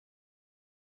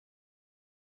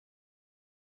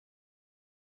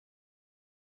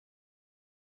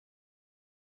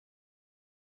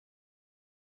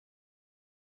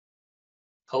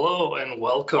Hello and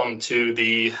welcome to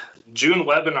the June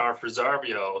webinar for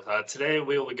xarvio. Today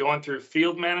we will be going through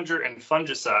Field Manager and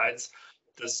Fungicides,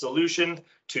 the solution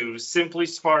to simply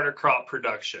smarter crop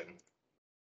production.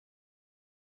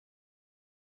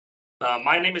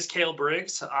 My name is Cale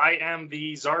Briggs. I am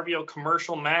the xarvio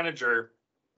Commercial Manager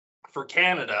for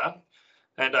Canada.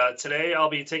 And today I'll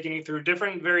be taking you through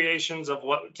different variations of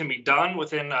what can be done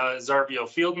within xarvio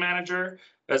Field Manager,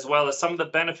 as well as some of the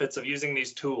benefits of using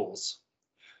these tools.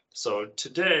 So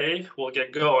today we'll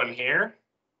get going here.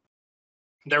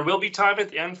 There will be time at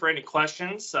the end for any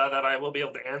questions that I will be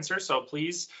able to answer. So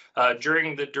please,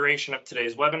 during the duration of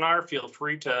today's webinar, feel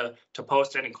free to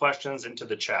post any questions into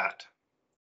the chat.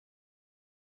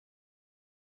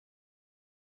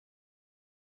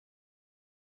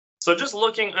 So just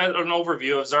looking at an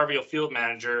overview of xarvio Field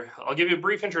Manager, I'll give you a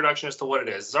brief introduction as to what it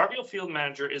is. xarvio Field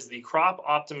Manager is the crop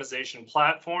optimization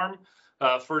platform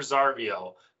for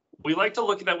xarvio. We like to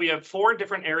look at that. We have 4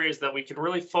 different areas that we can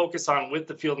really focus on with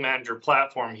the Field Manager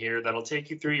platform here that'll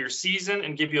take you through your season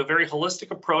and give you a very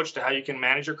holistic approach to how you can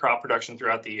manage your crop production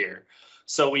throughout the year.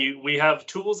 So we have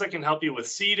tools that can help you with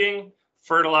seeding,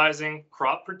 fertilizing,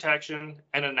 crop protection,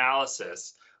 and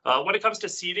analysis. When it comes to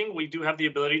seeding, we do have the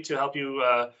ability to help you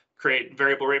create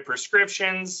variable rate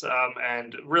prescriptions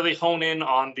and really hone in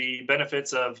on the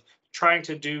benefits of trying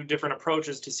to do different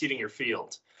approaches to seeding your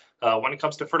field. When it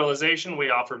comes to fertilization,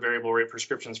 we offer variable rate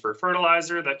prescriptions for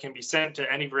fertilizer that can be sent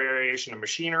to any variation of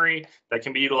machinery that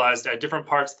can be utilized at different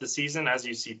parts of the season as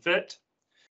you see fit.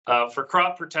 For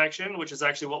crop protection, which is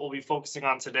actually what we'll be focusing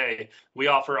on today, we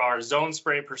offer our zone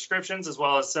spray prescriptions as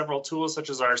well as several tools such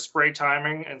as our spray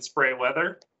timing and spray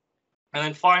weather. And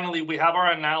then finally, we have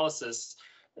our analysis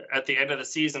at the end of the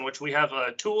season, which we have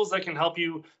tools that can help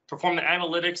you perform the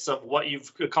analytics of what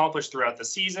you've accomplished throughout the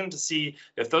season to see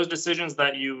if those decisions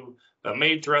that you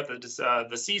made throughout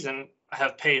the season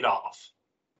have paid off.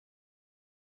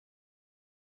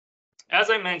 As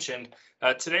I mentioned,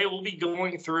 today we'll be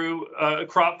going through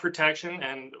crop protection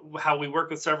and how we work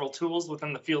with several tools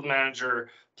within the Field Manager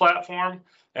platform.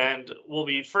 And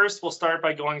we'll start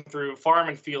by going through farm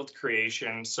and field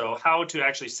creation. So how to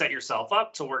actually set yourself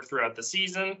up to work throughout the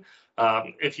season.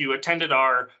 If you attended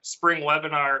our spring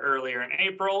webinar earlier in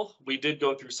April, we did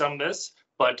go through some of this,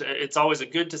 but it's always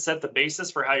good to set the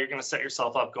basis for how you're going to set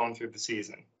yourself up going through the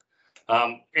season.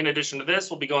 In addition to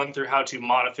this, we'll be going through how to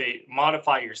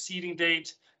modify your seeding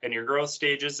date and your growth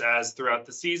stages as throughout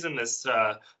the season.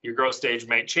 Your growth stage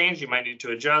might change. You might need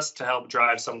to adjust to help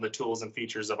drive some of the tools and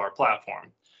features of our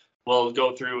platform. We'll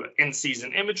go through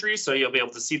in-season imagery, so you'll be able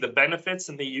to see the benefits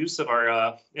and the use of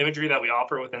our imagery that we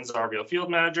offer within xarvio Field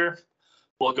Manager.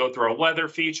 We'll go through our weather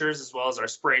features as well as our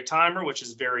spray timer, which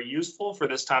is very useful for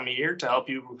this time of year to help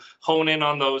you hone in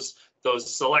on those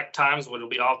select times when it'll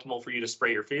be optimal for you to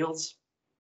spray your fields.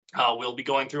 We'll be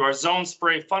going through our zone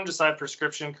spray fungicide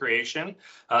prescription creation.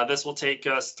 This will take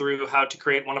us through how to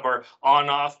create one of our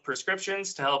on-off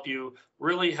prescriptions to help you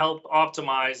really help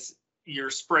optimize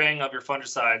your spraying of your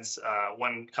fungicides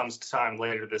when it comes to time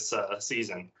later this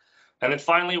season. And then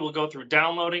finally, we'll go through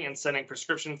downloading and sending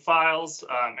prescription files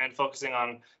and focusing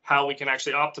on how we can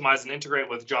actually optimize and integrate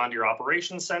with John Deere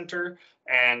Operations Center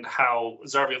and how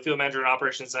xarvio Field Manager and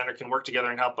Operations Center can work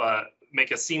together and help make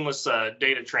a seamless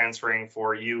data transferring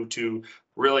for you to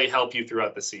really help you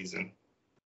throughout the season.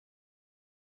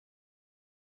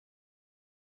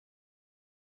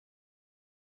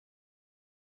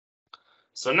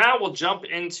 So now we'll jump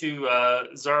into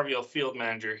xarvio Field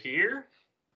Manager here.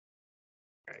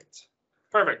 All right.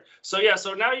 Perfect. So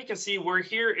now you can see we're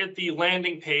here at the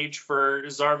landing page for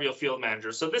xarvio Field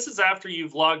Manager. So this is after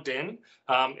you've logged in.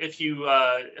 If you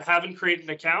haven't created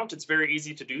an account, it's very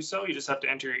easy to do so. You just have to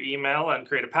enter your email and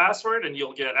create a password, and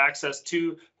you'll get access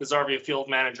to the xarvio Field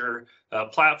Manager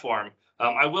platform.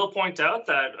 I will point out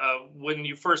that when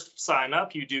you first sign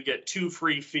up, you do get 2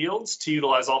 free fields to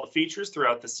utilize all the features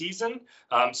throughout the season.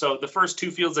 So the first 2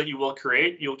 fields that you will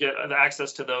create, you'll get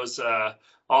access to those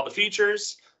all the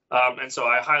features. And so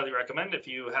I highly recommend, if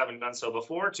you haven't done so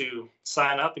before, to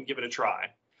sign up and give it a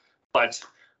try. But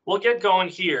we'll get going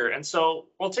here. And so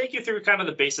we'll take you through kind of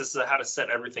the basis of how to set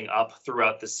everything up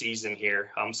throughout the season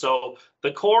here. So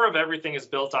the core of everything is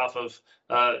built off of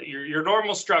your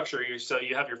normal structure. So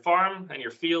you have your farm and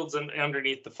your fields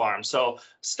underneath the farm. So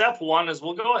step 1 is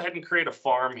we'll go ahead and create a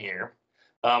farm here.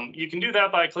 You can do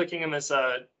that by clicking in this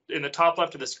in the top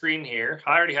left of the screen here.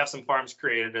 I already have some farms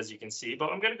created, as you can see,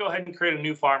 but I'm going to go ahead and create a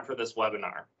new farm for this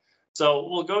webinar. So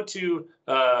we'll go to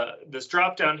this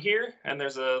drop down here, and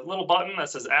there's a little button that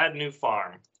says Add New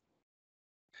Farm.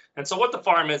 And so what the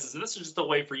farm is this is just a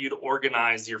way for you to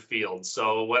organize your fields.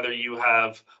 So whether you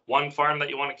have one farm that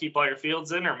you want to keep all your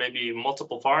fields in, or maybe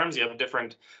multiple farms, you have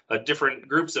different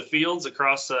groups of fields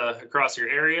across your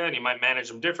area, and you might manage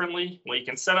them differently. Well, you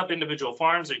can set up individual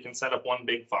farms, or you can set up one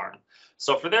big farm.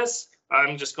 So for this,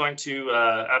 I'm just going to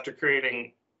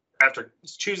after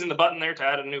choosing the button there to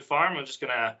add a new farm, I'm just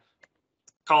going to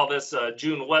call this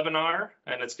June webinar,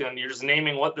 and you're just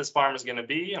naming what this farm is going to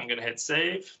be. I'm going to hit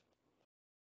save.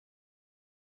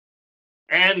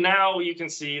 And now you can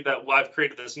see that I've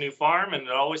created this new farm, and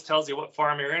it always tells you what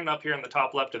farm you're in up here in the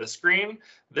top left of the screen.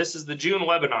 This is the June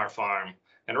webinar farm.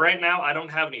 And right now I don't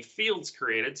have any fields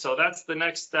created, so that's the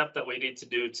next step that we need to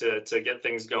do to get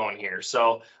things going here.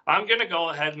 So I'm going to go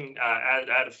ahead and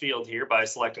add a field here by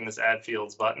selecting this Add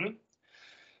Fields button.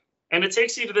 And it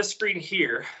takes you to this screen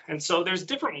here. And so there's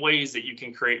different ways that you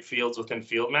can create fields within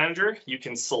Field Manager. You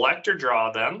can select or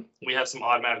draw them. We have some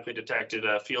automatically detected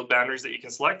field boundaries that you can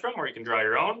select from, or you can draw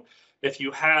your own. If you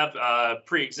have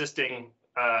pre-existing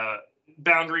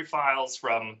boundary files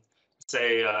from,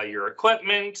 say, your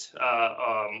equipment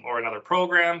or another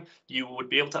program, you would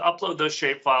be able to upload those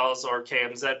shape files or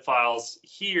KMZ files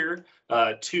here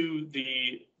to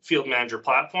the Field Manager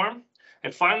platform.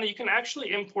 And finally, you can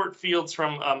actually import fields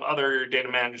from other data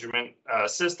management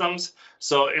systems.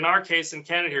 So in our case in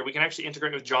Canada here, we can actually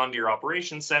integrate with John Deere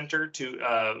Operations Center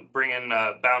to bring in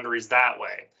boundaries that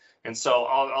way. And so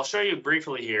I'll show you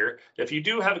briefly here. If you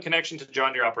do have a connection to the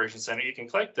John Deere Operations Center, you can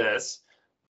click this.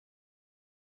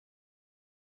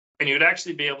 And you'd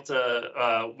actually be able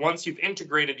to, once you've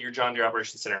integrated your John Deere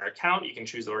Operations Center account, you can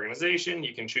choose the organization,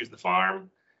 you can choose the farm.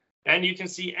 And you can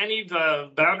see any of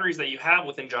the boundaries that you have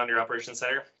within John Deere Operations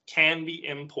Center can be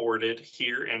imported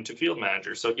here into Field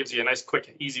Manager. So it gives you a nice,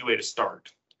 quick, easy way to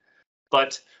start.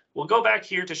 But we'll go back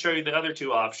here to show you the other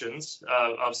two options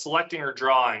of selecting or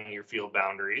drawing your field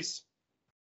boundaries.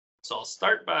 So I'll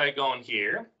start by going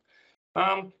here.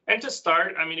 And to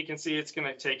start, I mean, you can see it's going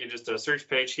to take you just to a search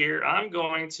page here. I'm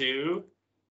going to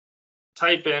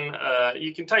type in,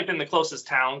 you can type in the closest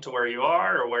town to where you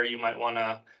are or where you might want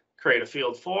to create a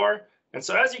field for. And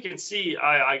so as you can see,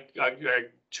 I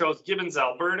chose Gibbons,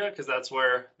 Alberta, because that's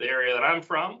where the area that I'm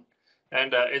from.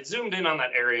 And it zoomed in on that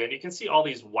area, and you can see all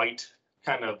these white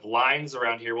kind of lines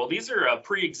around here. Well, these are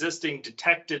pre-existing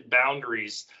detected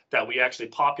boundaries that we actually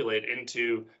populate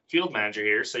into Field Manager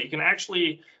here. So you can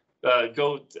actually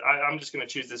I'm just going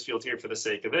to choose this field here for the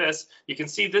sake of this. You can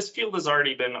see this field has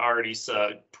already been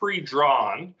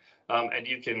pre-drawn, and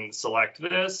you can select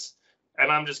this. And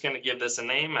I'm just going to give this a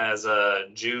name as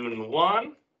June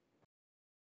 1.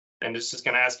 And it's just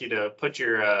going to ask you to put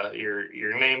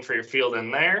your name for your field in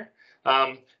there.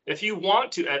 If you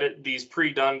want to edit these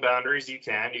pre-done boundaries, you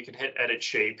can. You can hit Edit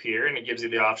Shape here, and it gives you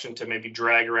the option to maybe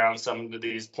drag around some of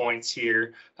these points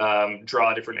here,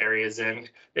 draw different areas in.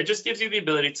 It just gives you the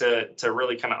ability to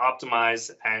really kind of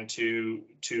optimize and to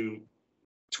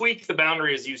tweak the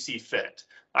boundary as you see fit.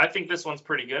 I think this one's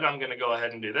pretty good. I'm going to go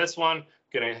ahead and do this one.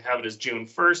 Going to have it as June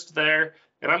 1st there,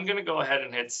 and I'm going to go ahead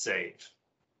and hit save.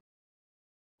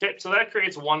 Okay, so that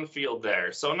creates one field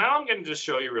there. So now I'm going to just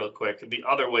show you real quick the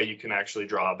other way you can actually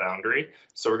draw a boundary.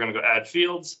 So we're going to go Add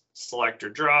Fields, Select or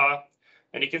Draw,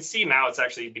 and you can see now it's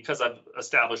actually, because I've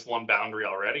established one boundary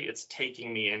already, it's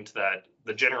taking me into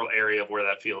the general area of where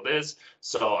that field is.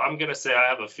 So I'm going to say I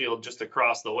have a field just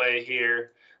across the way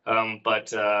here,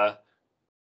 but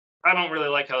I don't really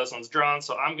like how this one's drawn,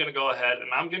 so I'm going to go ahead and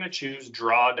I'm going to choose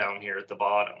Draw down here at the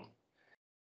bottom.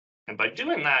 And by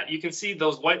doing that, you can see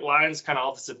those white lines kind of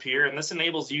all disappear, and this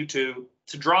enables you to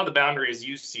draw the boundary as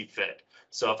you see fit.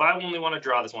 So if I only want to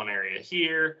draw this one area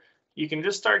here, you can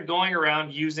just start going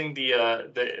around using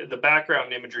the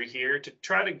background imagery here to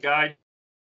try to guide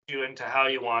you into how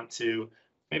you want to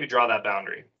maybe draw that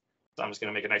boundary. So I'm just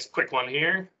going to make a nice quick one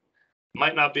here.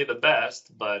 Might not be the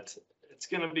best, but it's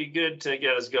going to be good to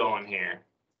get us going here.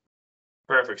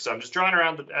 Perfect. So I'm just drawing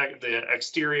around the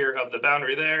exterior of the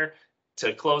boundary there.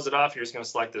 To close it off, you're just going to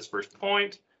select this first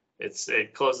point.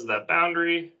 It closes that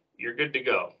boundary. You're good to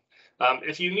go.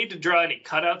 If you need to draw any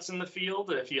cutouts in the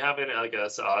field, if you have any, like a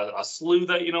slough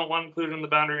that you don't want included in the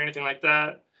boundary or anything like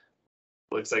that,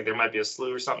 looks like there might be a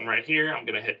slough or something right here. I'm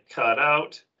going to hit Cut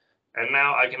Out. And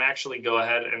now I can actually go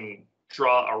ahead and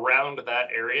draw around that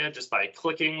area just by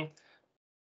clicking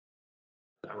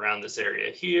around this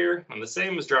area here. And the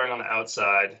same as drawing on the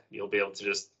outside, you'll be able to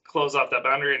just close off that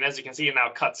boundary. And as you can see, it now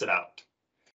cuts it out.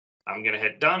 I'm going to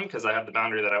hit Done because I have the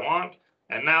boundary that I want.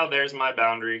 And now there's my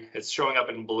boundary. It's showing up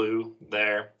in blue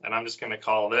there. And I'm just going to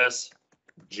call this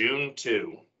June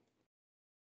 2.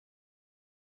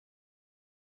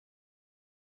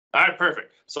 All right,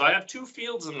 perfect. So I have two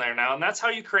fields in there now, and that's how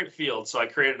you create fields. So I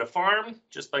created a farm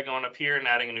just by going up here and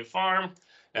adding a new farm.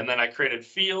 And then I created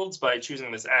fields by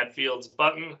choosing this add fields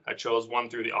button. I chose one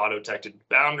through the auto detected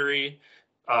boundary.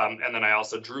 And then I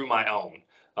also drew my own.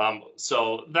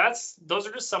 So those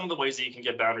are just some of the ways that you can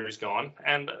get boundaries going.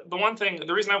 And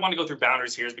the reason I want to go through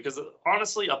boundaries here is because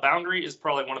honestly, a boundary is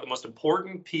probably one of the most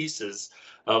important pieces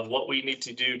of what we need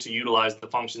to do to utilize the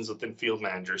functions within Field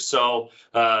Manager. So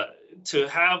to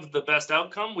have the best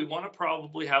outcome, we want to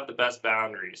probably have the best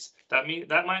boundaries.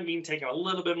 That might mean taking a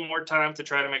little bit more time to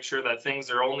try to make sure that things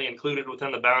are only included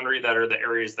within the boundary that are the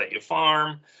areas that you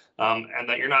farm. And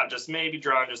that you're not just maybe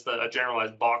drawing just a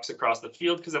generalized box across the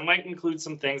field, because it might include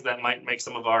some things that might make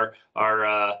some of our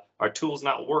tools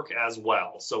not work as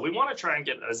well. So we want to try and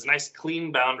get as nice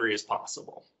clean boundary as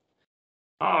possible.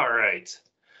 All right.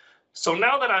 So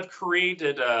now that I've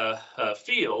created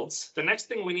fields, the next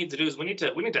thing we need to do is we need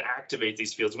to activate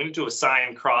these fields. We need to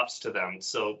assign crops to them.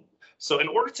 So in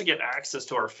order to get access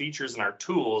to our features and our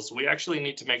tools, we actually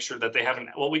need to make sure that they have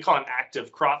what we call an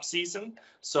active crop season.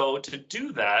 So to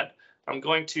do that, I'm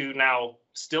going to now,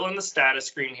 still in the status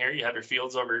screen here, you have your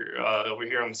fields over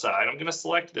here on the side. I'm going to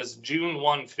select this June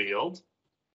 1 field.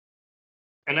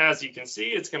 And as you can see,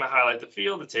 it's going to highlight the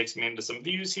field. It takes me into some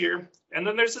views here. And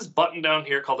then there's this button down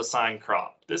here called Assign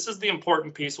Crop. This is the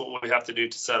important piece, what we have to do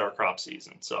to set our crop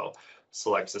season. So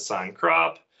select Assign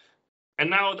Crop. And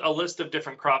now a list of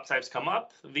different crop types come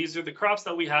up. These are the crops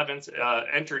that we have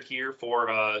entered here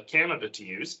for Canada to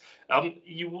use.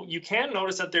 You can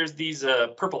notice that there's these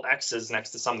purple X's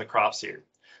next to some of the crops here.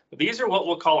 These are what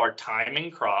we'll call our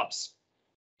timing crops.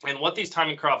 And what these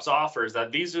timing crops offer is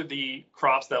that these are the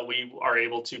crops that we are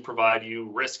able to provide you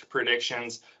risk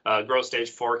predictions, growth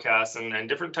stage forecasts, and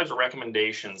different types of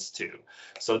recommendations to.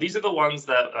 So these are the ones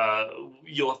that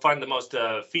you'll find the most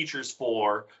features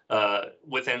for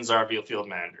within xarvio Field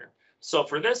Manager. So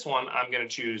for this one, I'm going to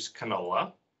choose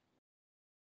canola.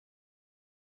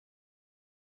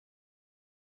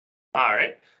 All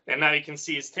right, and now you can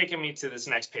see it's taking me to this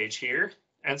next page here.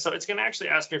 And so it's going to actually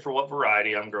ask me for what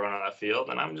variety I'm growing on that field.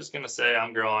 And I'm just going to say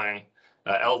I'm growing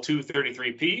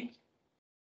L233P.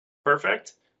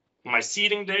 Perfect. My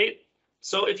seeding date.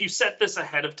 So if you set this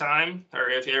ahead of time,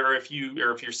 or if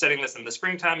you're setting this in the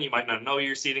springtime, you might not know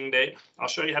your seeding date. I'll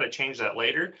show you how to change that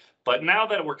later. But now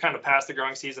that we're kind of past the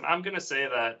growing season, I'm going to say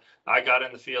that I got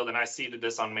in the field and I seeded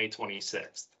this on May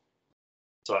 26th.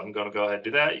 So I'm going to go ahead and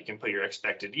do that. You can put your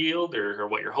expected yield or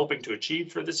what you're hoping to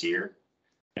achieve for this year.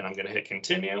 And I'm going to hit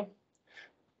continue.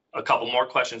 A couple more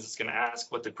questions it's going to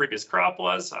ask what the previous crop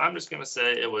was. I'm just going to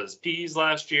say it was peas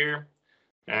last year.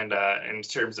 And in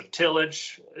terms of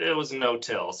tillage, it was no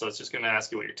till. So it's just going to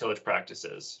ask you what your tillage practice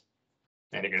is.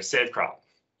 And you're going to save crop.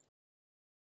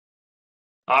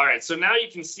 All right, so now you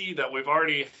can see that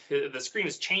the screen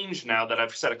has changed now that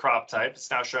I've set a crop type. It's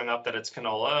now showing up that it's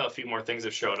canola. A few more things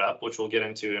have showed up, which we'll get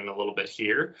into in a little bit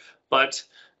here. But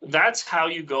that's how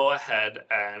you go ahead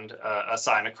and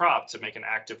assign a crop to make an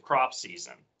active crop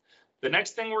season. The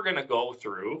next thing we're going to go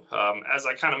through, as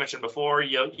I kind of mentioned before,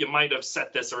 you might have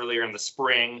set this earlier in the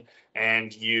spring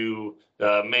and you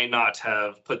may not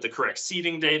have put the correct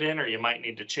seeding date in, or you might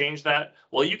need to change that.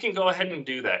 Well, you can go ahead and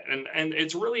do that. And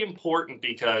it's really important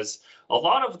because a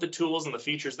lot of the tools and the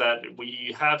features that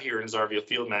we have here in xarvio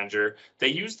Field Manager, they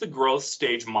use the growth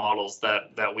stage models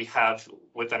that we have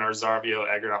within our xarvio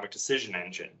agronomic decision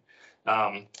engine.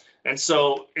 And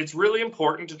so it's really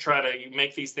important to try to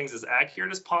make these things as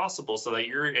accurate as possible so that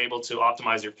you're able to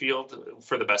optimize your field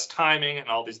for the best timing and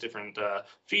all these different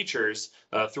features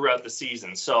throughout the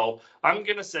season. So I'm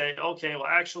going to say, okay, well,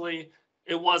 actually,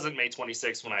 it wasn't May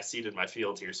 26th when I seeded my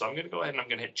field here. So I'm going to go ahead and I'm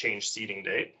going to hit change seeding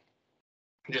date.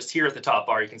 Just here at the top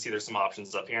bar, you can see there's some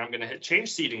options up here. I'm going to hit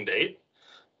change seeding date.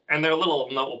 And their little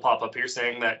note will pop up here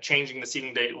saying that changing the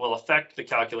seeding date will affect the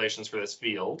calculations for this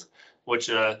field, which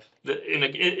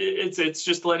it's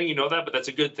just letting you know that, but that's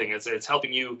a good thing. It's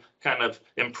helping you kind of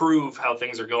improve how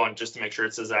things are going just to make sure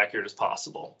it's as accurate as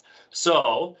possible.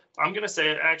 So I'm going to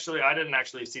say, actually, I didn't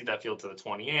actually seed that field to the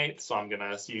 28th. So I'm going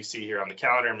to, you see here on the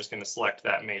calendar, I'm just going to select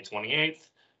that May 28th.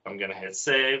 I'm going to hit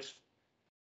save.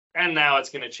 And now it's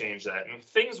going to change that. And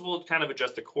things will kind of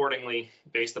adjust accordingly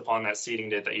based upon that seeding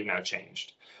date that you've now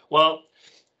changed. Well,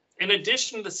 in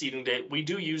addition to the seeding date, we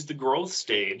do use the growth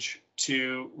stage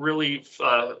to really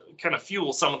kind of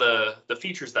fuel some of the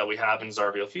features that we have in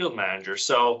xarvio Field Manager.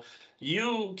 So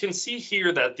you can see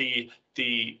here that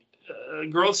the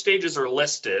growth stages are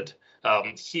listed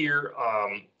here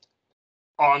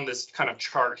on this kind of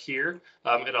chart here.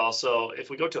 It also, if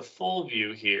we go to full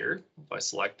view here, if I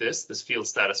select this field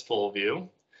status full view,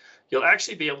 you'll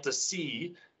actually be able to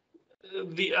see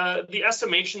The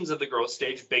estimations of the growth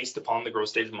stage based upon the growth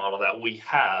stage model that we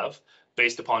have,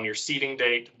 based upon your seeding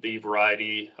date, the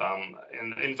variety,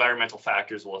 and environmental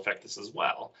factors will affect this as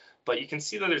well. But you can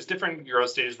see that there's different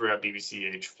growth stages. We're at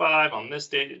BBCH5 on this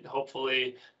date,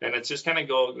 hopefully, and it's just kind of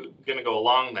going to go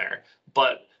along there.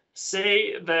 But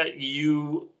say that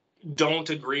you don't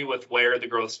agree with where the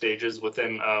growth stage is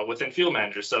within Field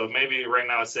Manager. So maybe right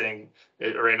now it's saying,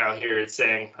 right now here it's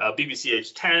saying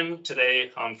BBCH 10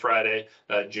 today on Friday,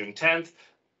 June 10th.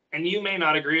 And you may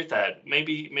not agree with that.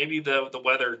 Maybe the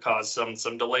weather caused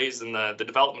some delays in the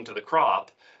development of the crop,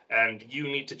 and you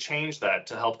need to change that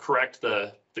to help correct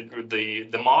the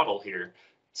model here.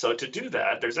 So to do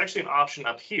that, there's actually an option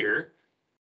up here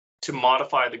to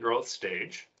modify the growth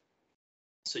stage.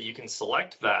 So you can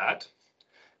select that.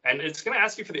 And it's going to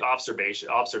ask you for the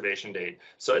observation date.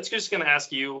 So it's just going to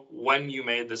ask you when you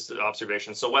made this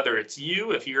observation. So whether it's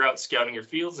you, if you're out scouting your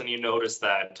fields and you notice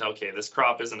that, okay, this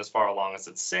crop isn't as far along as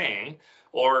it's saying,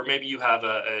 or maybe you have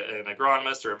an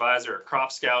agronomist or advisor or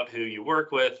crop scout who you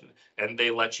work with, and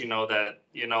they let you know that,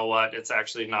 you know what, it's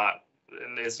actually not,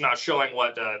 it's not showing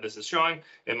what this is showing.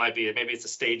 It might be, maybe it's a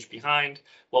stage behind.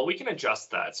 Well, we can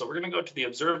adjust that. So we're going to go to the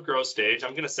observed growth stage.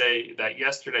 I'm going to say that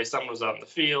yesterday someone was out in the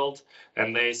field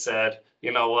and they said,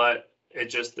 you know what, it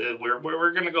just,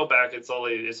 we're going to go back. It's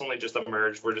only just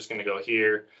emerged. We're just going to go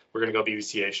here. We're going to go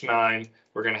BBCH9.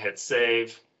 We're going to hit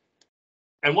save.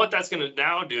 And what that's going to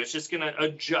now do, it's just going to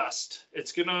adjust.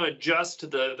 It's going to adjust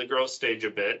the growth stage a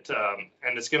bit,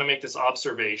 and it's going to make this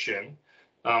observation.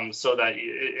 So that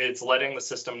it's letting the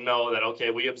system know that, okay,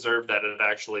 we observed that it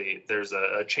actually, there's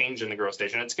a change in the growth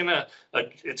stage, and it's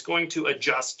going to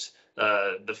adjust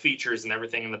the features and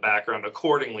everything in the background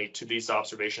accordingly to these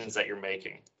observations that you're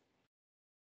making.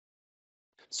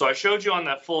 So I showed you on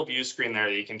that full view screen there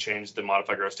that you can change the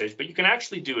modified growth stage, but you can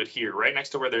actually do it here, right next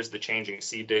to where there's the changing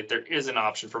seed date. There is an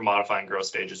option for modifying growth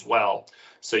stage as well.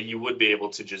 So you would be able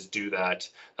to just do that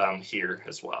here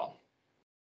as well.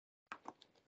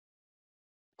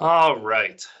 All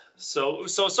right, so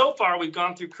far we've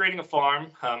gone through creating a farm,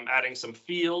 adding some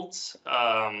fields,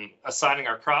 assigning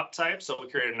our crop type. So we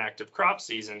created an active crop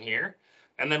season here,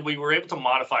 and then we were able to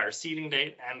modify our seeding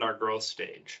date and our growth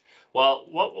stage. Well,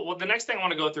 what the next thing I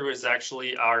want to go through is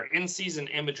actually our in-season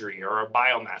imagery or our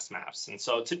biomass maps. And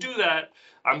so to do that,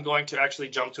 I'm going to actually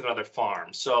jump to another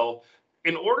farm. So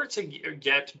in order to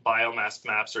get biomass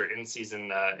maps or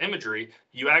in-season imagery,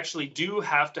 you actually do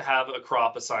have to have a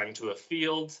crop assigned to a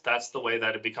field. That's the way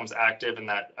that it becomes active and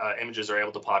that images are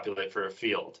able to populate for a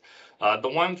field. The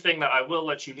one thing that I will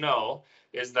let you know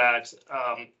is that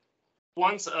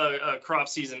once a crop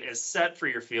season is set for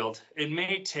your field, it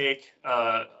may take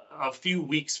a few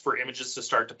weeks for images to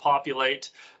start to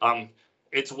populate.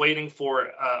 It's waiting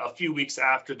for a few weeks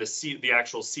after the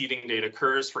actual seeding date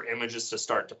occurs for images to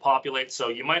start to populate. So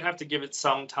you might have to give it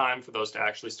some time for those to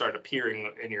actually start appearing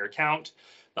in your account.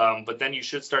 But then you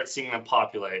should start seeing them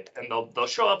populate, and they'll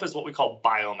show up as what we call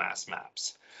biomass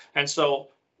maps. And so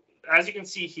as you can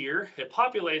see here, it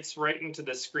populates right into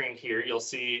this screen here. You'll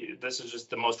see this is just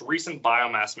the most recent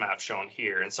biomass map shown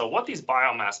here. And so what these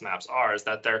biomass maps are is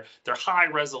that they're high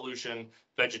resolution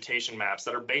vegetation maps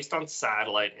that are based on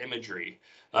satellite imagery.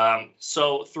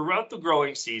 So throughout the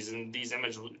growing season, these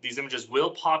images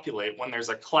will populate when there's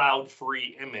a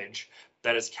cloud-free image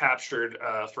that is captured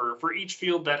for each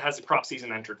field that has a crop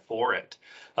season entered for it.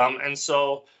 And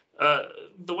so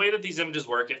the way that these images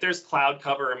work, if there's cloud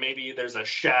cover or maybe there's a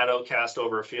shadow cast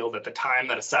over a field at the time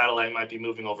that a satellite might be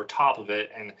moving over top of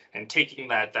it and taking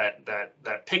that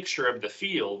picture of the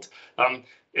field,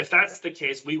 if that's the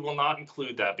case, we will not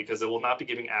include that because it will not be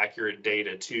giving accurate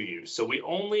data to you. So we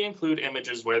only include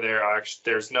images where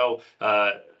there's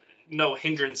no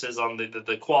hindrances on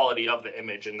the quality of the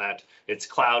image and that it's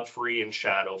cloud free and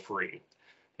shadow free.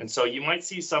 And so you might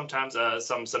see sometimes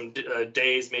some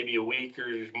days, maybe a week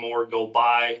or more go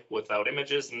by without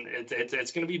images, and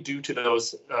it's going to be due to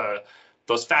those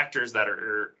factors that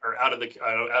are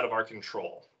out of our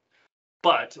control.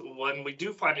 But when we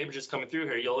do find images coming through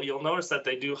here, you'll notice that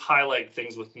they do highlight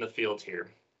things within the field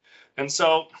here. And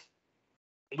so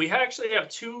we actually have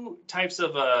two types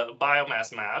of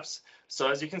biomass maps. So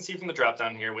as you can see from the drop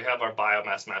down here, we have our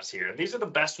biomass maps here. And these are the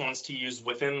best ones to use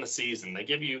within the season. They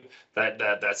give you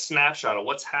that snapshot of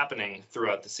what's happening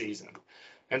throughout the season.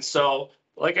 And so,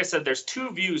 like I said, there's two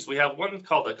views. We have one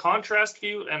called the contrast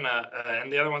view and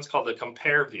the other one's called the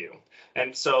compare view.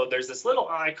 And so there's this little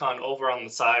icon over on the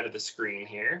side of the screen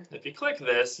here. If you click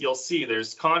this, you'll see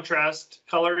there's contrast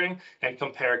coloring and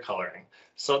compare coloring.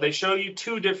 So they show you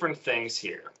two different things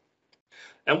here.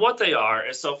 And what they are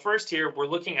is, so first here, we're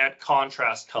looking at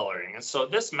contrast coloring. And so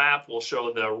this map will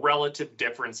show the relative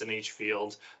difference in each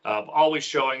field, always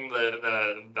showing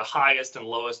the highest and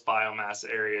lowest biomass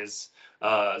areas,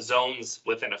 zones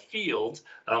within a field,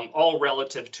 all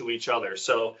relative to each other.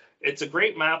 So it's a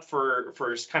great map for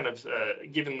kind of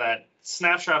giving that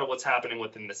snapshot of what's happening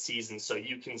within the season. So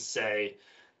you can say,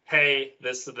 hey,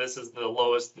 this is the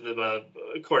lowest,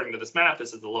 according to this map,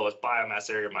 this is the lowest biomass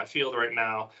area of my field right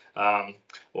now,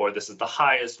 or this is the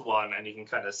highest one, and you can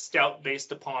kind of scout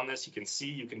based upon this. You can see,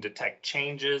 you can detect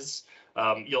changes.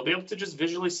 You'll be able to just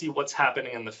visually see what's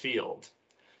happening in the field.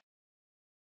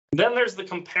 Then there's the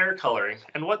compare coloring,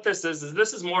 and what this is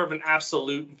this is more of an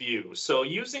absolute view. So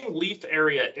using leaf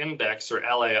area index, or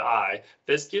LAI,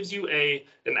 this gives you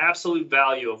an absolute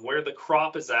value of where the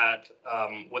crop is at,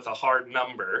 with a hard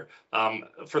number,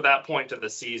 for that point of the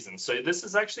season. So this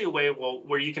is actually a way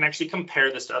where you can actually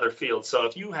compare this to other fields. So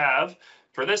if you have,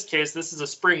 for this case, this is a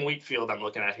spring wheat field I'm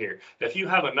looking at here. If you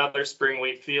have another spring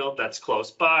wheat field that's close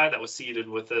by, that was seeded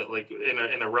with it like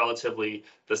in a relatively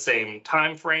the same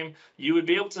time frame, you would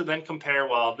be able to then compare,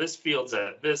 well, this field's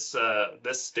at this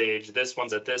stage, this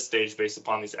one's at this stage, based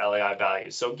upon these LAI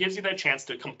values. So it gives you that chance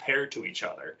to compare to each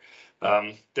other.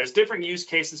 There's different use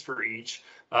cases for each.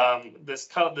 This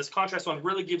contrast one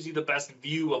really gives you the best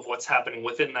view of what's happening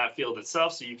within that field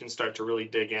itself, so you can start to really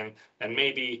dig in and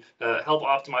maybe help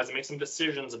optimize and make some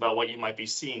decisions about what you might be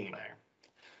seeing there.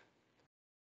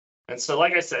 And so,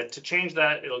 like I said, to change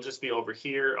that, it'll just be over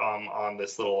here on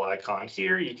this little icon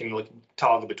here. You can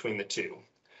toggle between the two.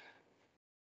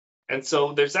 And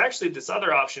so there's actually this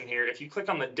other option here. If you click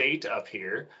on the date up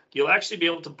here, you'll actually be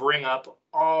able to bring up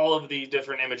all of the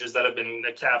different images that have been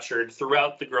captured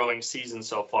throughout the growing season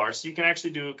so far. So you can actually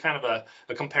do kind of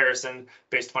a comparison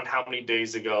based upon how many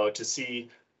days ago to see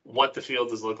what the field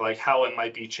does look like, how it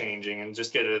might be changing, and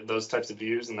just get those types of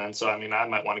views. And then, so I mean, I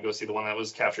might want to go see the one that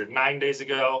was captured 9 days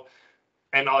ago.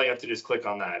 And all you have to do is click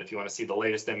on that. If you want to see the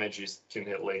latest image, you can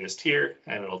hit latest here,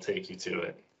 and it'll take you to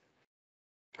it.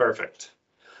 Perfect.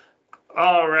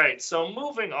 All right, so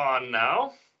moving on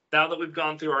now that we've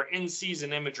gone through our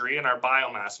in-season imagery and our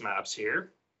biomass maps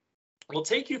here, we'll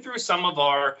take you through some of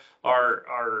our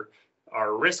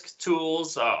risk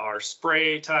tools, our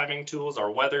spray timing tools,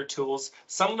 our weather tools,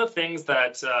 some of the things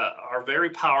that are very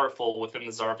powerful within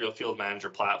the xarvio Field Manager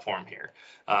platform here.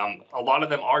 A lot of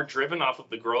them are driven off of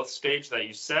the growth stage that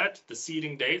you set, the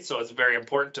seeding date, so it's very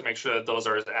important to make sure that those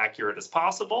are as accurate as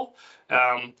possible.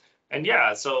 And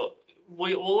yeah, so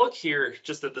we'll look here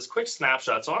just at this quick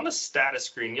snapshot. So on the status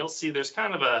screen, you'll see there's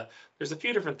kind of there's a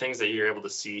few different things that you're able to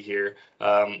see here.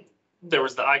 There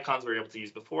was the icons we were able to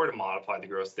use before to modify the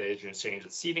growth stage and change the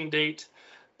seeding date.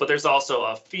 But there's also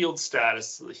a field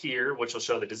status here, which will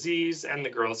show the disease and the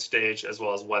growth stage, as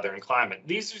well as weather and climate.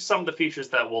 These are some of the features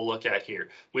that we'll look at here.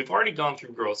 We've already gone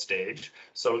through growth stage,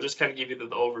 so we'll just kind of give you the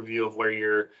overview of where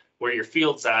your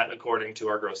field's at according to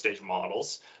our growth stage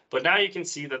models. But now you can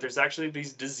see that there's actually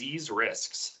these disease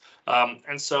risks.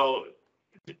 And so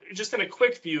just in a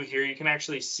quick view here, you can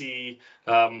actually see,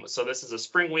 so this is a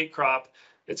spring wheat crop.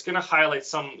 It's going to highlight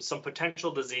some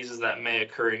potential diseases that may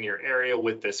occur in your area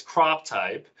with this crop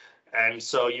type. And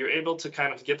so you're able to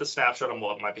kind of get the snapshot on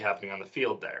what might be happening on the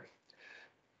field there.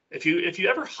 If you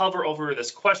ever hover over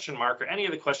this question mark or any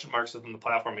of the question marks within the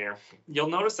platform here, you'll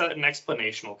notice that an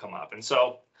explanation will come up. And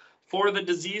so for the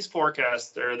disease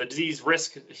forecast, or the disease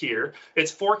risk here,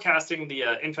 it's forecasting the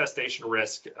infestation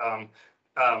risk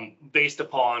based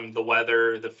upon the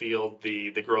weather, the field,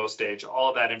 the growth stage. All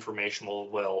of that information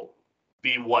will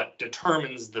be what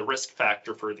determines the risk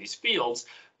factor for these fields,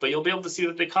 but you'll be able to see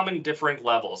that they come in different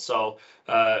levels. So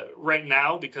right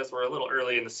now, because we're a little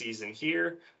early in the season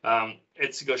here,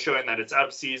 it's showing that it's out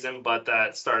of season, but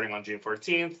that starting on June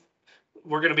 14th,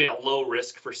 we're going to be at low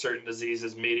risk for certain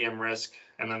diseases, medium risk,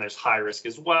 and then there's high risk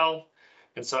as well.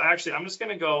 And so actually, I'm just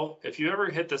going to go, if you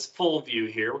ever hit this full view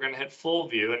here, we're going to hit full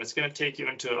view, and it's going to take you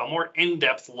into a more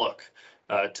in-depth look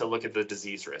to look at the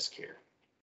disease risk here.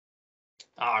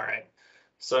 All right.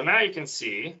 So now you can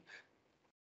see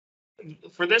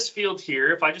for this field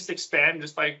here, if I just expand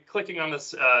just by clicking on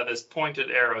this this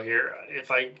pointed arrow here,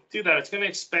 if I do that, it's going to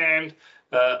expand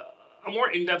a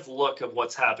more in-depth look of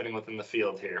what's happening within the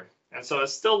field here. And so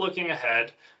it's still looking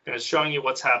ahead, and it's showing you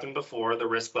what's happened before, the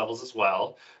risk levels as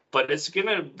well. but it's going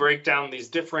to break down these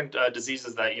different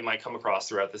diseases that you might come across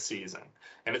throughout the season.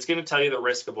 And it's going to tell you the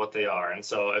risk of what they are. And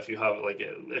so if you have, like,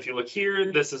 if you look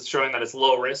here, this is showing that it's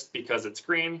low risk because it's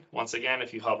green. Once again,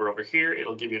 if you hover over here,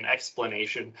 it'll give you an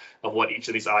explanation of what each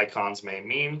of these icons may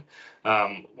mean,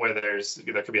 where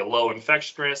there could be a low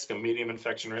infection risk, a medium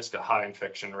infection risk, a high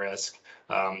infection risk.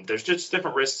 There's just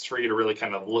different risks for you to really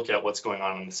kind of look at what's going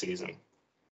on in the season.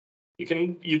 You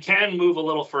can move a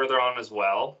little further on as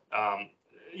well.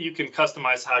 You can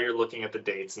customize how you're looking at the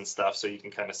dates and stuff, so you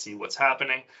can kind of see what's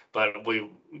happening. But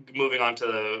moving on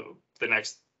to the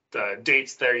next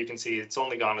dates there, you can see it's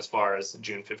only gone as far as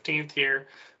June 15th here,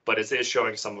 but it is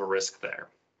showing some of a risk there.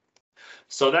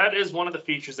 So that is one of the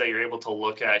features that you're able to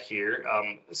look at here.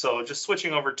 So just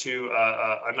switching over to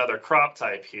another crop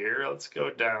type here, let's go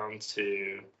down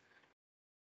to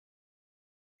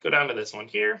this one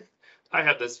here. I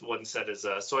have this one set as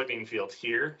a soybean field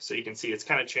here, so you can see it's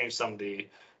kind of changed some of the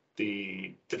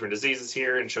different diseases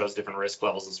here and shows different risk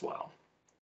levels as well.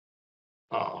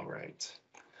 All right.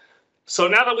 So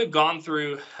now that we've gone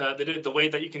through the way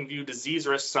that you can view disease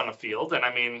risks on a field, and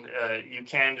I mean, you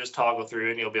can just toggle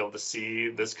through and you'll be able to see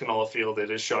this canola field. It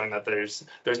is showing that there's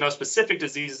no specific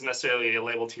diseases necessarily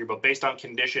labeled here, but based on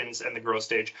conditions and the growth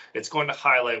stage, it's going to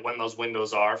highlight when those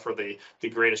windows are for the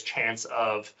greatest chance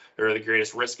of, or the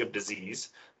greatest risk of disease.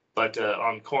 But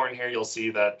on corn here, you'll see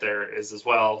that there is as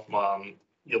well.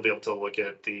 You'll be able to look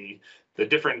at the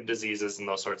different diseases and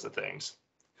those sorts of things.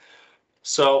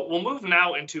 So we'll move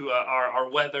now into our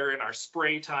weather and our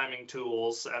spray timing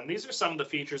tools. And these are some of the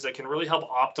features that can really help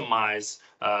optimize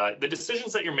the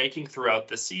decisions that you're making throughout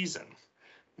the season.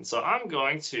 And so I'm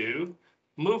going to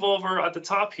move over at the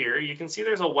top here. You can see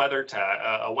there's a weather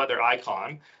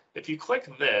icon. If you click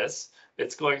this,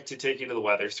 it's going to take you to the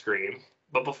weather screen.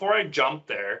 But before I jump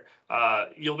there,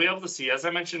 you'll be able to see, as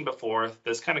I mentioned before,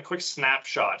 this kind of quick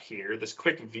snapshot here, this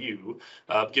quick view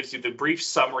gives you the brief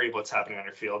summary of what's happening on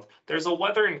your field. There's a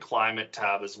weather and climate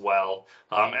tab as well.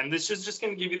 And this is just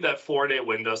going to give you that 4-day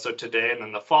window. So today and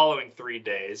then the following 3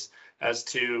 days as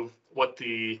to what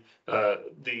the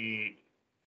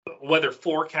weather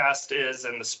forecast is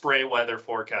and the spray weather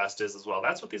forecast is as well.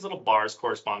 That's what these little bars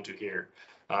correspond to here.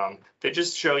 They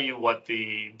just show you what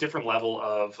the different level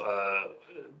of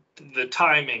the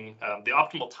timing, the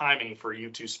optimal timing for you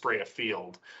to spray a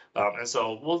field. And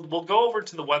so we'll go over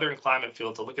to the weather and climate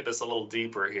field to look at this a little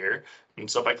deeper here. And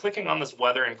so by clicking on this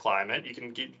weather and climate, you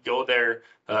can go there.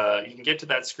 You can get to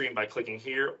that screen by clicking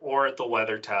here or at the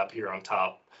weather tab here on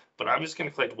top. But I'm just going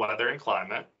to click weather and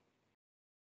climate.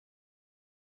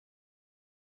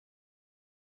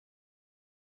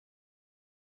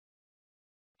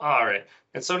 All right,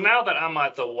 and so now that I'm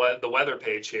at the weather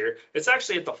page here, it's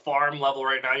actually at the farm level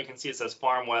right now. You can see it says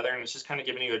farm weather, and it's just kind of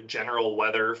giving you a general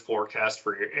weather forecast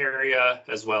for your area,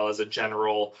 as well as a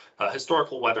general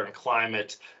historical weather and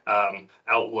climate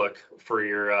outlook for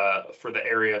for the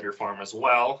area of your farm as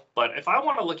well. But if I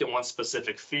want to look at one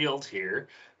specific field here,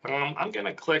 I'm going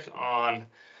to click on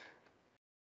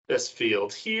this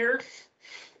field here.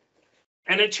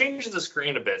 And it changes the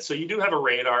screen a bit. So you do have a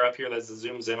radar up here that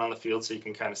zooms in on the field so you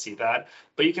can kind of see that.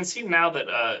 But you can see now that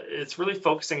it's really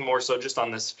focusing more so just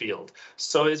on this field.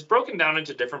 So it's broken down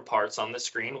into different parts on the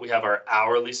screen. We have our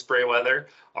hourly spray weather,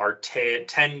 our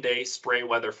 10-day spray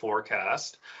weather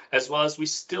forecast, as well as we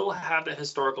still have the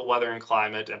historical weather and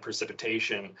climate and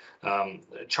precipitation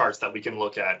charts that we can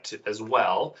look at as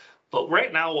well. But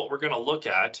right now, what we're going to look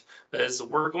at is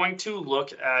we're going to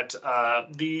look at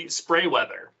the spray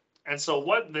weather. And so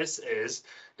what this is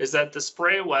that the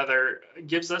spray weather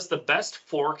gives us the best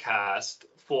forecast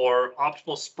for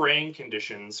optimal spraying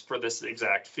conditions for this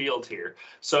exact field here.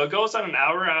 So it goes on an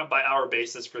hour by hour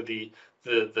basis for the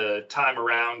time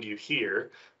around you here,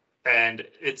 and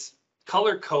it's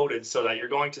color coded so that you're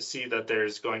going to see that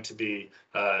there's going to be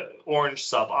orange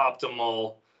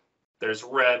suboptimal, there's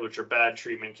red, which are bad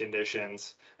treatment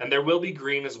conditions, and there will be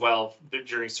green as well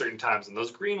during certain times. And those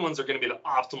green ones are going to be the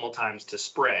optimal times to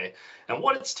spray. And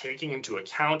what it's taking into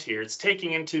account here, it's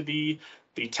taking into the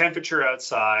temperature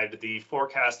outside, the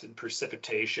forecasted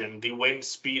precipitation, the wind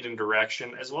speed and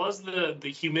direction, as well as the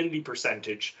humidity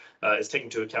percentage is taken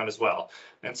into account as well.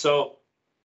 And so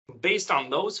based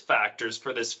on those factors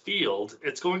for this field,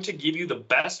 it's going to give you the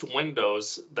best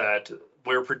windows that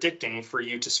we're predicting for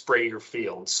you to spray your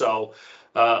field. So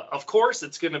of course,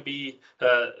 it's going to be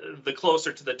the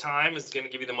closer to the time is going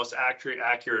to give you the most accurate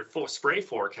spray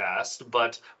forecast,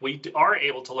 but we are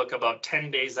able to look about 10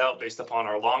 days out based upon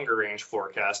our longer range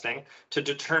forecasting to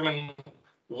determine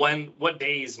what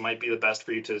days might be the best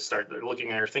for you to start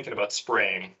looking at or thinking about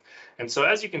spraying. And so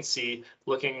as you can see,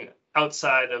 looking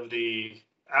outside of the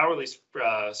hourly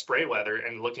spray weather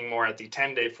and looking more at the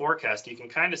 10-day forecast, you can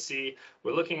kind of see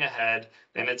we're looking ahead,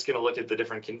 and it's going to look at the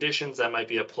different conditions that might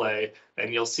be at play,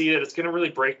 and you'll see that it's going to really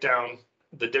break down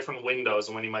the different windows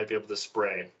when you might be able to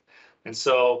spray. And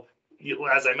so,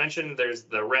 as I mentioned, there's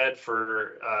the red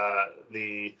for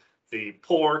the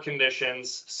poor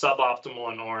conditions,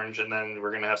 suboptimal in orange, and then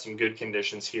we're going to have some good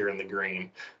conditions here in the green.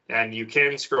 And you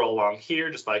can scroll along here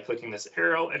just by clicking this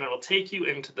arrow, and it'll take you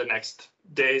into the next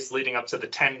days leading up to the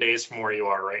 10 days from where you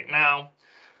are right now.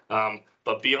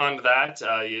 But beyond that,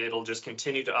 it'll just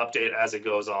continue to update as it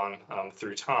goes on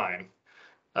through time.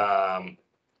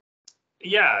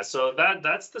 Yeah, so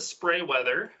that's the spray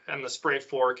weather and the spray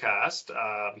forecast.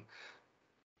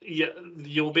 Yeah,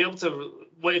 you'll be able to,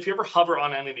 well, if you ever hover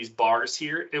on any of these bars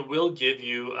here, it will give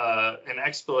you an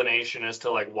explanation as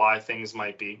to like why things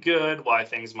might be good, why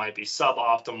things might be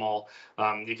suboptimal.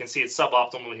 You can see it's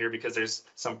suboptimal here because there's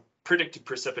some predicted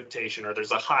precipitation or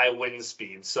there's a high wind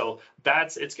speed. So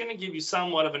it's going to give you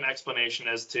somewhat of an explanation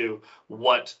as to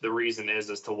what the reason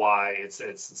is as to why it's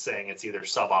saying it's either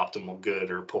suboptimal, good,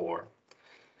 or poor.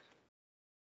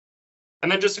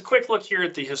 And then just a quick look here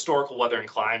at the historical weather and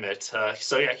climate.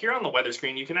 So yeah, here on the weather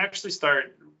screen, you can actually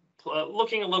start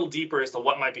looking a little deeper as to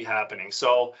what might be happening.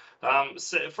 So,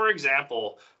 for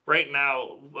example, right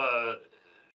now,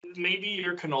 maybe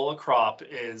your canola crop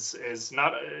is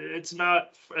not, it's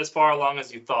not as far along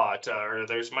as you thought, or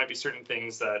there's might be certain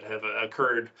things that have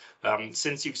occurred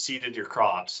since you've seeded your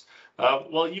crops.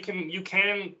 Well, you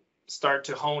can start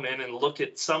to hone in and look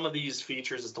at some of these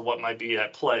features as to what might be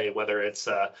at play, whether it's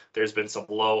there's been some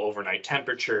low overnight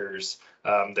temperatures,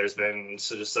 there's been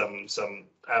sort of some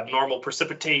abnormal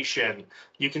precipitation.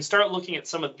 You can start looking at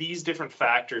some of these different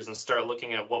factors and start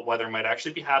looking at what weather might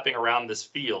actually be happening around this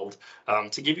field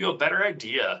to give you a better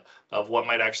idea of what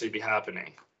might actually be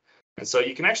happening. And so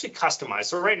you can actually customize.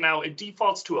 So right now it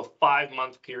defaults to a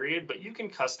 5-month period, but you can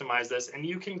customize this and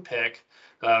you can pick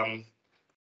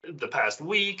the past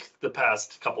week, the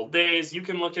past couple days. You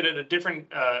can look at it at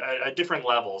different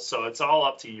levels. So it's all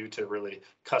up to you to really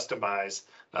customize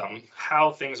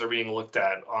how things are being looked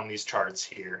at on these charts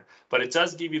here. But it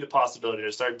does give you the possibility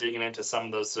to start digging into some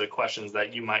of those questions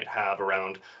that you might have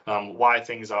around why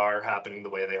things are happening the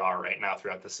way they are right now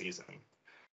throughout the season.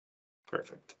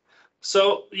 Perfect.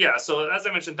 So yeah, so as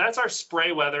I mentioned, that's our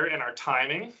spray weather and our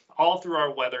timing all through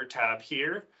our weather tab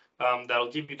here.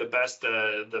 That'll give you the best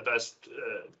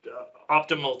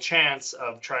optimal chance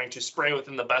of trying to spray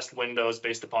within the best windows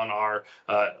based upon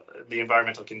the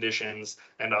environmental conditions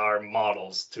and our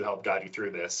models to help guide you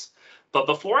through this. But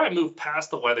before I move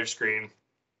past the weather screen,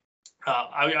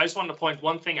 I just wanted to point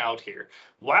one thing out here.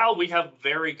 While we have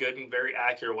very good and very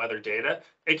accurate weather data,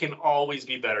 it can always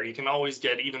be better. You can always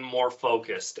get even more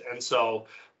focused. And so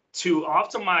to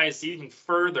optimize even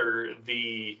further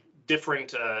the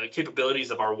different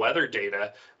capabilities of our weather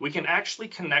data, we can actually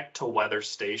connect to weather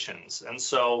stations. And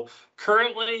so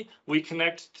currently we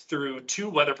connect through 2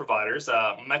 weather providers.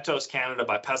 Metos Canada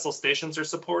by Pestle stations are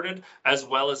supported, as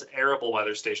well as arable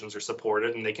weather stations are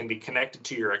supported, and they can be connected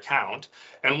to your account.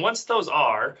 And once those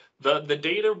are, the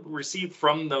data received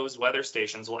from those weather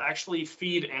stations will actually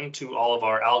feed into all of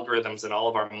our algorithms and all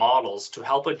of our models to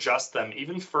help adjust them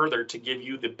even further to give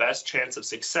you the best chance of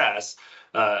success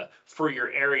for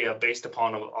your area based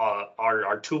upon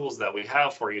our tools that we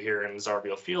have for you here in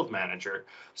xarvio Field Manager.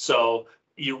 So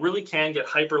you really can get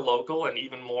hyper local and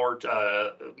even more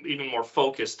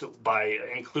focused by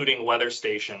including weather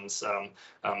stations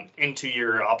into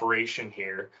your operation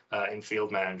here in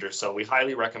Field Manager. So we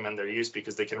highly recommend their use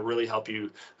because they can really help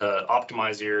you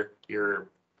optimize your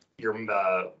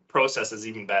processes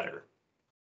even better.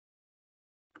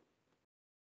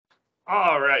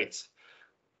 All right.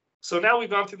 So now we've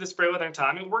gone through the spray weather and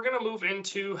timing, we're going to move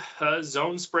into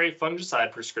zone spray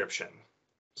fungicide prescription.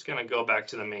 Just going to go back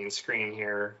to the main screen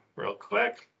here real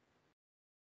quick.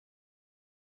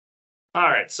 All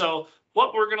right, so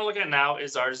what we're going to look at now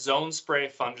is our zone spray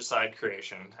fungicide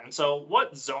creation. And so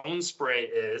what zone spray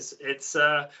is, it's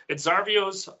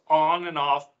xarvio's on and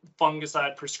off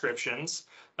fungicide prescriptions.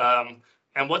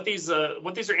 And what these are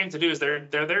aimed to do is they're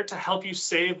there to help you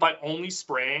save by only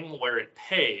spraying where it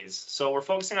pays. So we're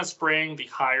focusing on spraying the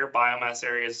higher biomass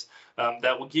areas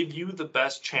that will give you the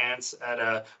best chance at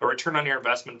a return on your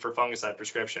investment for fungicide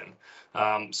prescription.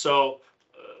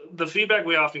 The feedback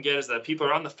we often get is that people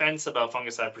are on the fence about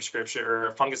fungicide prescription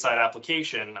or fungicide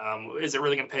application. Is it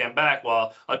really going to pay them back?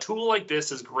 Well, a tool like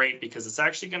this is great because it's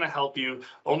actually going to help you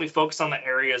only focus on the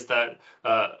areas that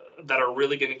are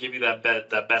really going to give you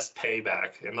that best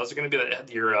payback, and those are going to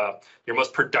be your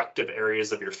most productive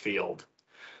areas of your field.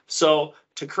 So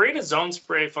to create a zone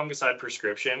spray fungicide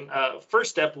prescription,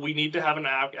 first step, we need to have an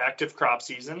active crop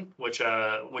season, which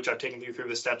I've taken you through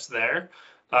the steps there.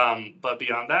 But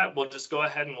beyond that, we'll just go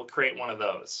ahead and we'll create one of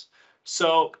those.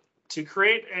 So to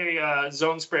create a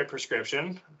zone spray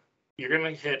prescription, you're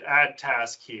going to hit add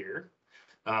task here.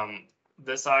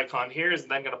 This icon here is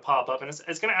then going to pop up, and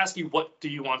it's going to ask you, what do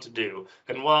you want to do?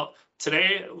 And well,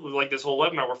 today, like this whole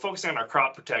webinar, we're focusing on our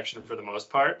crop protection for the most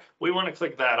part. We want to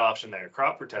click that option there,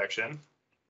 crop protection.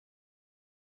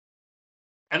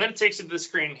 And then it takes you to the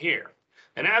screen here.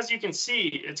 And as you can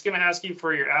see, it's going to ask you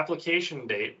for your application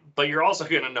date, but you're also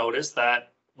going to notice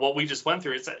that what we just went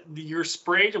through is that your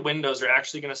spray windows are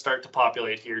actually going to start to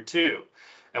populate here too.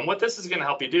 And what this is going to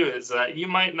help you do is that you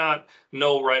might not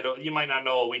know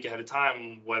a week ahead of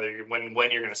time when you're going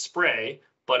to spray.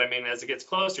 But I mean, as it gets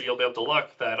closer, you'll be able to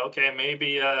look that, okay,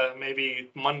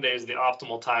 maybe Monday is the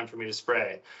optimal time for me to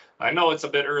spray. I know it's a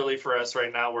bit early for us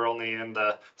right now. We're only in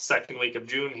the second week of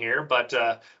June here, but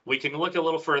we can look a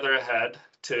little further ahead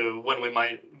to when we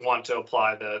might want to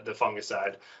apply the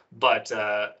fungicide. But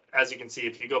as you can see,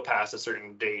 if you go past a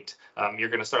certain date, you're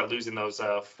going to start losing those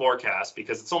forecasts,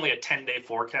 because it's only a 10-day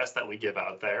forecast that we give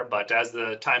out there. But as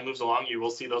the time moves along, you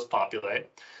will see those populate.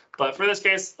 But for this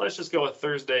case, let's just go with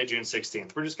Thursday, June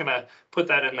 16th. We're just going to put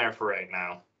that in there for right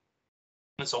now.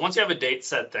 And so once you have a date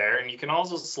set there, and you can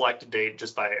also select a date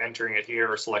just by entering it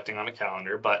here or selecting on a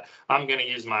calendar, but I'm going to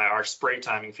use our spray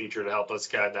timing feature to help us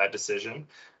guide that decision,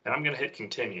 and I'm going to hit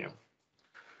continue.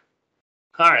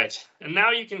 All right, and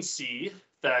now you can see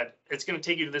that it's going to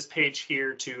take you to this page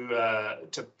here to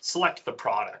select the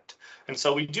product. And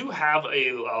so we do have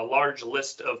a large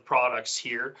list of products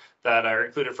here that are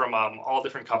included from all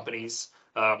different companies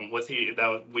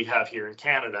that we have here in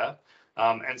Canada.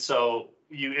 And so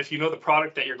if you know the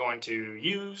product that you're going to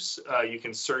use, you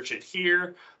can search it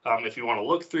here. If you want to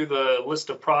look through the list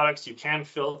of products, you can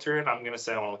filter it. I'm going to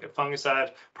say I want to look at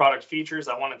fungicide product features.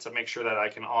 I want it to make sure that I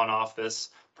can on off this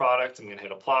product. I'm going to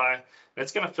hit apply, and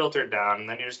it's going to filter it down. And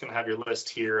then you're just going to have your list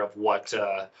here of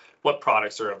what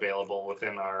products are available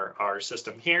within our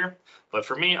system here. But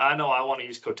for me, I know I want to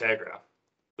use Cotegra.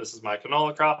 This is my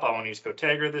canola crop. I want to use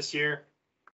Cotegra this year.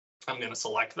 I'm going to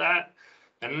select that.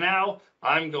 And now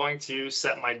I'm going to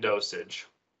set my dosage.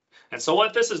 And so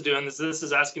what this is doing is this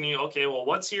is asking you, okay, well,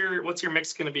 what's your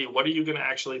mix going to be? What are you going to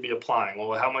actually be applying?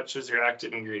 Well, how much is your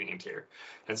active ingredient here?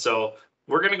 And so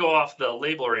we're going to go off the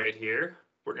label rate here.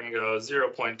 We're going to go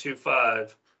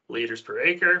 0.25 liters per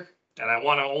acre. And I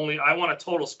want a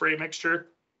total spray mixture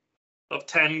of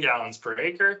 10 gallons per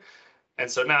acre. And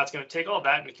so now it's going to take all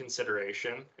that into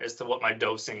consideration as to what my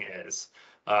dosing is.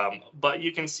 But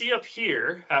you can see up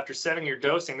here, after setting your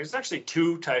dosing, there's actually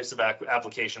two types of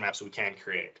application maps we can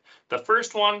create. The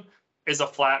first one is a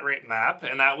flat rate map,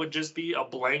 and that would just be a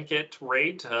blanket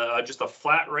rate, just a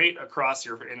flat rate across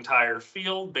your entire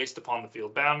field based upon the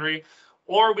field boundary.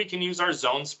 Or we can use our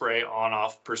zone spray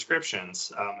on-off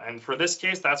prescriptions. And for this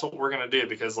case, that's what we're going to do,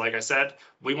 because like I said,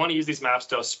 we want to use these maps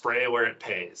to spray where it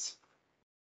pays.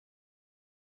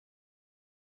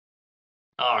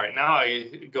 All right, now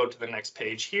I go to the next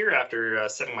page here after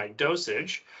setting my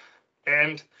dosage,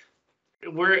 and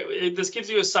this gives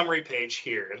you a summary page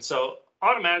here. And so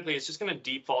automatically it's just going to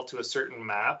default to a certain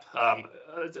map.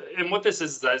 And what this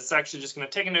is it's actually just going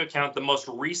to take into account the most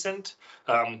recent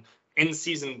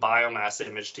in-season biomass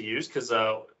image to use, because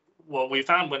what we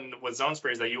found with zone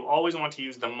spray is that you always want to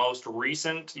use the most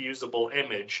recent usable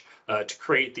image to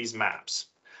create these maps.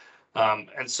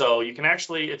 And so you can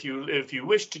actually, if you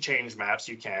wish to change maps,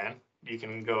 you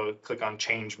can go click on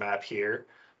change map here,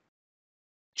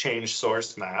 change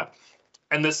source map.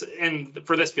 And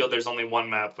for this field, there's only one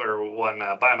map or one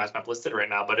biomass map listed right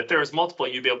now. But if there was multiple,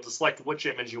 you'd be able to select which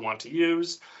image you want to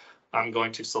use. I'm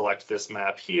going to select this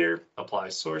map here, apply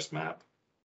source map.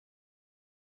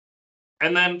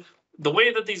 And then the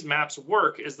way that these maps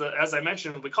work is that, as I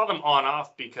mentioned, we call them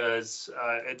on-off because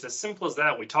it's as simple as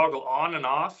that. We toggle on and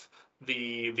off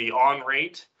the on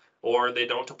rate, or they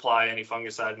don't apply any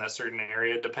fungicide in that certain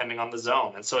area depending on the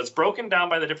zone. And so it's broken down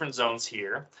by the different zones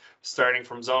here, starting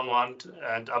from zone 1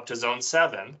 and up to zone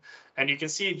 7. And you can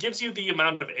see it gives you the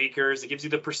amount of acres, it gives you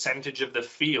the percentage of the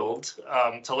field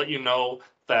to let you know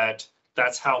that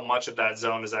that's how much of that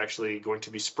zone is actually going to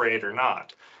be sprayed or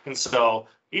not. And so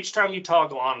each time you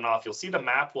toggle on and off, you'll see the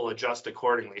map will adjust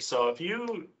accordingly. So if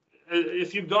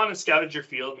you've gone and scouted your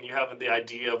field and you have the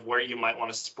idea of where you might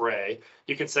want to spray,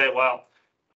 you can say, well,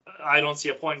 I don't see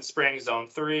a point in spraying zone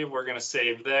 3. We're going to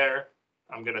save there.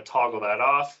 I'm going to toggle that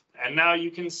off. And now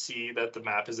you can see that the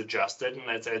map is adjusted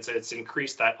and it's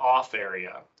increased that off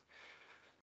area.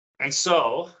 And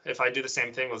so if I do the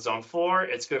same thing with zone 4,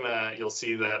 you'll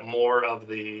see that more of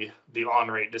the on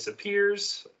rate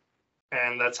disappears.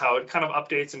 And that's how it kind of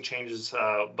updates and changes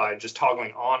by just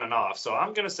toggling on and off. So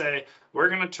I'm going to say we're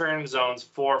going to turn zones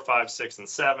 4, 5, 6, and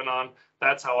 7 on.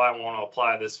 That's how I want to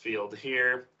apply this field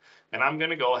here. And I'm going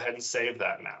to go ahead and save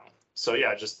that now. So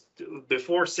yeah, just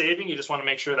before saving, you just want to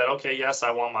make sure that, okay, yes, I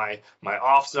want my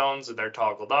off zones, they're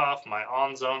toggled off, my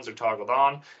on zones are toggled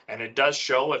on. And it does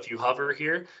show, if you hover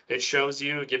here, it shows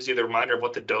you, it gives you the reminder of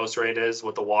what the dose rate is,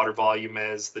 what the water volume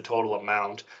is, the total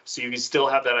amount. So you can still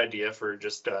have that idea for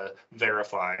just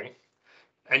verifying.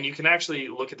 And you can actually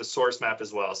look at the source map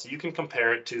as well. So you can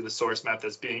compare it to the source map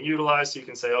that's being utilized. So you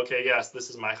can say, okay, yes, this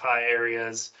is my high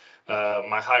areas,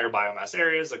 my higher biomass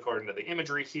areas, according to the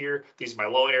imagery here. These are my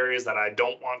low areas that I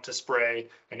don't want to spray.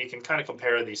 And you can kind of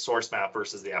compare the source map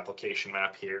versus the application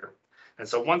map here. And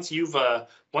so once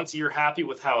you're happy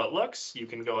with how it looks, you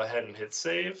can go ahead and hit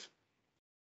save.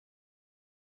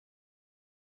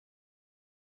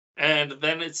 And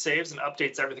then it saves and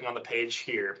updates everything on the page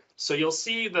here. So you'll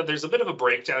see that there's a bit of a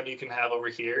breakdown you can have over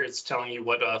here. It's telling you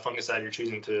what fungicide you're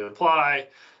choosing to apply,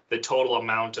 the total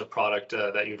amount of product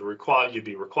that you'd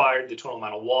be required, the total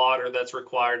amount of water that's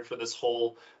required for this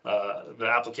whole, the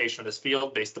application of this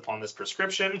field based upon this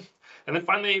prescription. And then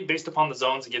finally, based upon the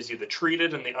zones, it gives you the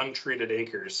treated and the untreated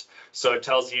acres. So it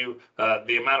tells you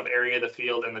the amount of area of the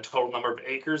field and the total number of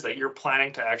acres that you're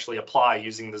planning to actually apply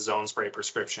using the zone spray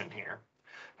prescription here.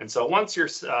 And so once you're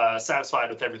satisfied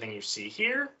with everything you see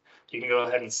here, you can go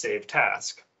ahead and save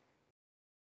task.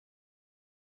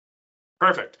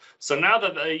 Perfect. So now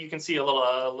that you can see a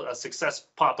little success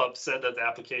pop-up said that the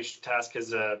application task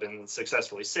has been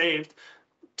successfully saved.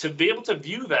 To be able to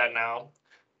view that now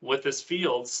with this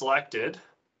field selected,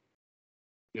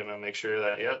 I'm going to make sure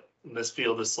that, yep, this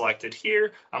field is selected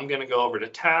here. I'm going to go over to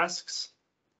tasks.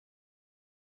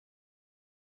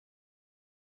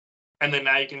 And then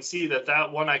now you can see that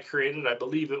that one I created, I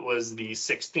believe it was the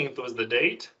 16th was the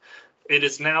date. It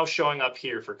is now showing up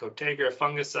here for Cotegra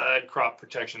fungicide crop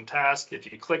protection task.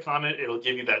 If you click on it, it'll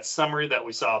give you that summary that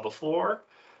we saw before,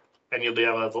 and you'll be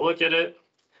able to look at it.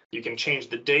 You can change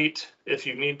the date if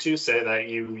you need to, say that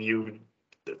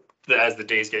as the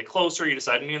days get closer, you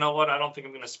decide, you know what, I don't think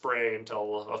I'm going to spray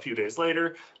until a few days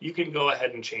later. You can go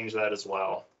ahead and change that as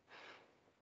well.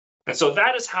 And so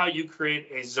that is how you create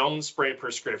a zone spray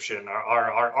prescription,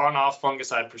 our on-off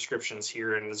fungicide prescriptions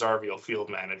here in the xarvio Field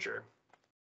Manager.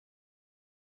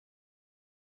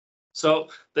 So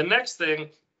the next thing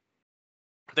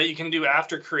that you can do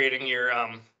after creating your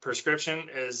prescription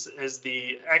is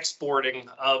the exporting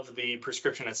of the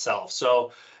prescription itself.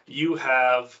 So you've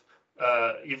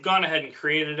gone ahead and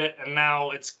created it, and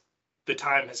now the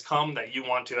time has come that you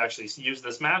want to actually use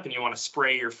this map and you want to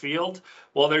spray your field.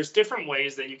 Well, there's different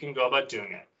ways that you can go about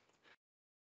doing it.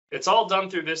 It's all done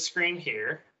through this screen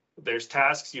here. There's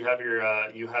tasks. You have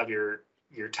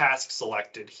your task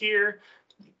selected here.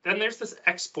 Then there's this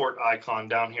export icon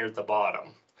down here at the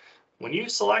bottom. When you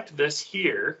select this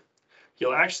here,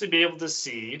 you'll actually be able to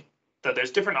see that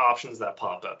there's different options that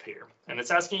pop up here. And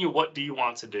it's asking you, what do you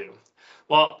want to do?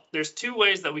 Well, there's two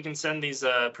ways that we can send these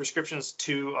prescriptions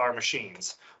to our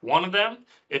machines. One of them,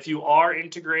 if you are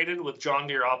integrated with John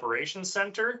Deere Operations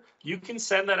Center, you can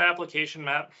send that application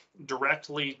map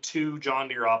directly to John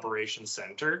Deere Operations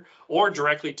Center or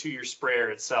directly to your sprayer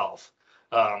itself.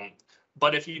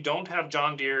 But if you don't have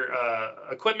John Deere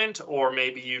equipment, or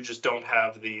maybe you just don't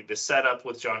have the setup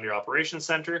with John Deere Operations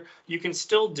Center, you can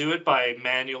still do it by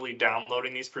manually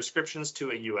downloading these prescriptions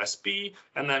to a USB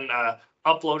and then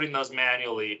uploading those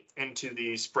manually into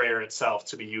the sprayer itself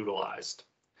to be utilized.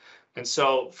 And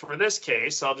so for this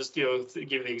case, I'll just give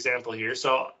you the example here.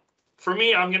 So for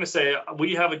me, I'm going to say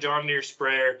we have a John Deere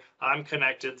sprayer. I'm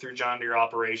connected through John Deere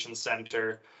Operations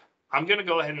Center. I'm going to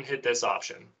go ahead and hit this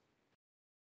option.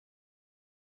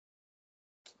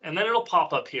 And then it'll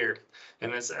pop up here,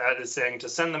 and it's saying to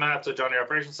send the map to John Deere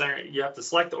Operations Center, you have to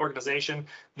select the organization.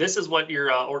 This is what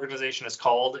your organization is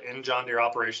called in John Deere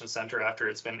Operations Center after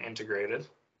it's been integrated.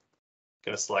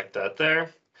 Going to select that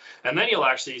there. And then you'll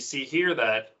actually see here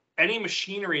that any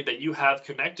machinery that you have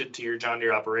connected to your John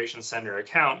Deere Operations Center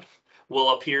account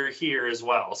will appear here as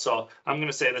well. So I'm going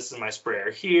to say this is my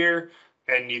sprayer here,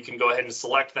 and you can go ahead and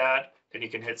select that, and you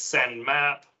can hit send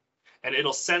map, and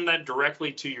it'll send that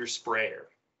directly to your sprayer.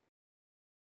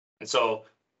 And so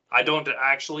I don't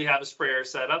actually have a sprayer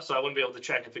set up, so I wouldn't be able to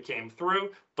check if it came through.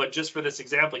 But just for this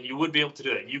example, you would be able to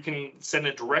do it. You can send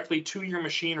it directly to your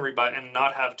machinery and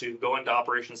not have to go into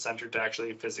Operations Center to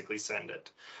actually physically send it.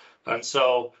 And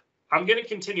so I'm going to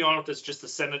continue on with this just to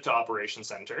send it to Operations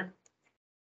Center.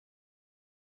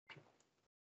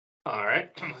 All right,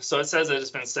 so it says it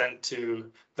has been sent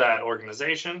to that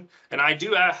organization, and I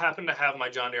do happen to have my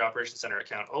John Deere Operations Center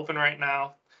account open right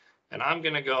now, and I'm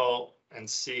going to go and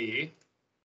see.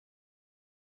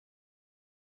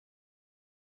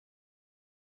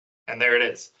 And there it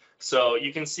is. So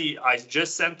you can see I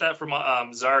just sent that from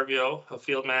xarvio, a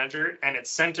field manager, and it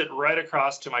sent it right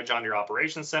across to my John Deere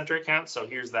Operations Center account. So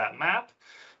here's that map.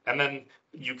 And then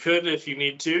you could, if you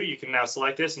need to, you can now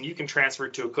select this and you can transfer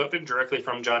to equipment directly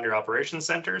from John Deere Operations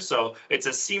Center. So it's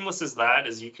as seamless as that,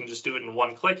 as you can just do it in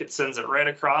one click. It sends it right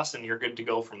across and you're good to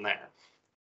go from there.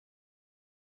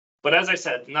 But as I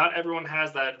said, not everyone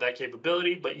has that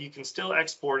capability, but you can still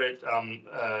export it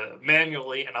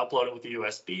manually and upload it with the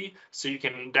USB. So you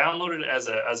can download it as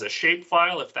a shape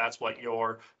file if that's what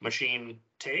your machine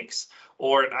takes,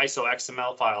 or an ISO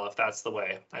XML file if that's the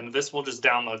way. And this will just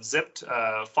download zipped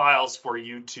files for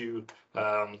you to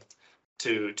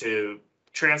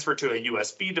transfer to a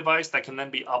USB device that can then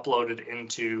be uploaded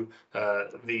into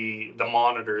the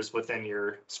monitors within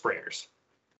your sprayers.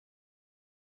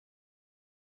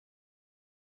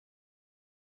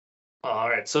 All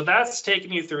right, so that's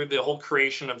taking you through the whole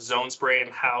creation of Zone Spray and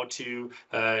how to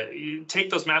take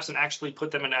those maps and actually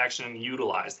put them into action and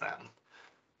utilize them.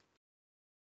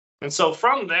 And so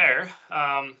from there,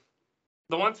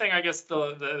 the one thing, I guess,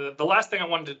 the last thing I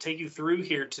wanted to take you through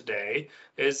here today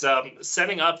is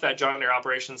setting up that John Deere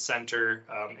Operations Center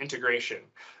integration.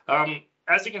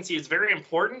 As you can see, it's very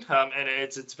important, and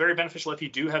it's very beneficial if you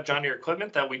do have John Deere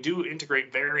equipment, that we do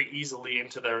integrate very easily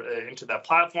into that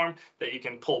platform, that you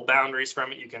can pull boundaries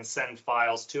from it, you can send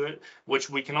files to it, which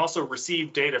we can also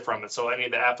receive data from it. So any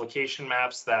of the application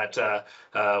maps that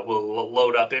will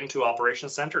load up into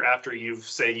Operations Center after you've,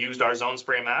 say, used our Zone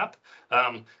Spray map,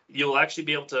 you'll actually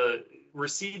be able to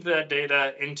receive that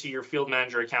data into your Field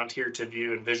Manager account here to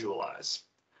view and visualize.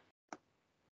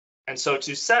 And so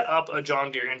to set up a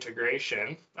John Deere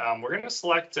integration, we're going to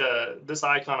select this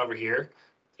icon over here.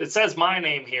 It says my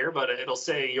name here, but it'll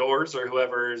say yours or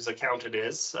whoever's account it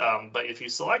is. But if you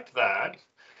select that,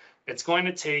 it's going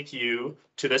to take you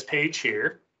to this page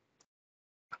here.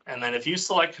 And then if you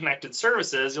select connected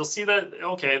services, you'll see that,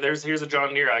 okay, here's a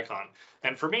John Deere icon.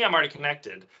 And for me, I'm already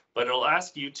connected, but it'll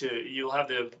ask you you'll have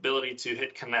the ability to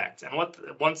hit connect. And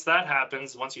once that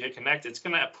happens, once you hit connect, it's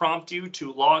going to prompt you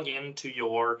to log into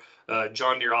your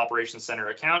John Deere Operations Center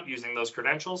account using those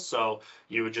credentials. So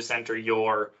you would just enter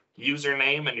your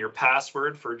username and your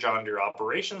password for John Deere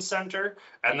Operations Center,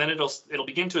 and then it'll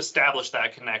begin to establish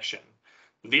that connection.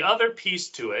 The other piece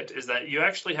to it is that you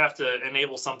actually have to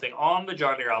enable something on the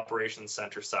John Deere Operations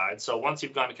Center side. So once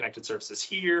you've gone to connected services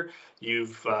here,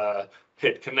 you've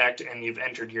hit connect and you've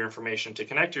entered your information to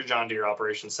connect your John Deere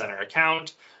Operations Center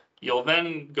account. You'll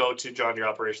then go to John Deere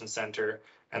Operations Center,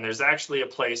 and there's actually a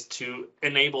place to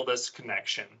enable this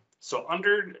connection. So on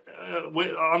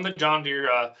the John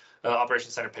Deere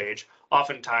Operations Center page,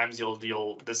 oftentimes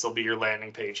this will be your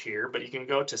landing page here, but you can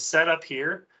go to setup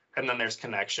here, and then there's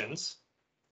connections.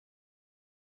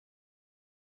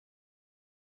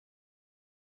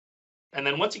 And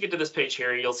then once you get to this page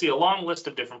here, you'll see a long list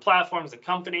of different platforms and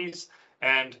companies.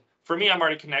 And for me, I'm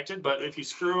already connected, but if you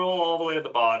scroll all the way to the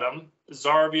bottom,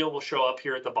 xarvio will show up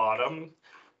here at the bottom.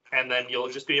 And then you'll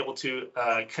just be able to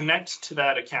connect to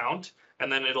that account. And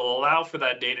then it'll allow for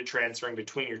that data transferring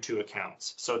between your two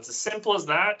accounts. So it's as simple as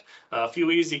that. A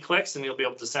few easy clicks, and you'll be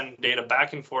able to send data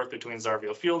back and forth between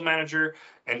xarvio Field Manager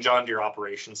and John Deere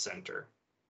Operations Center.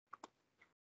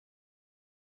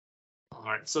 All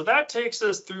right, so that takes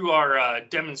us through our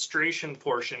demonstration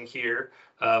portion here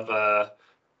of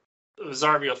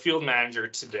xarvio Field Manager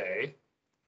today.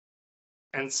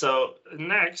 And so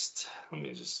next, let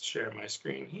me just share my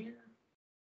screen here.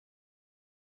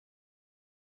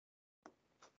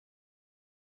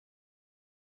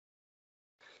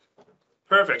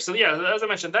 Perfect. So yeah, as I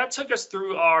mentioned, that took us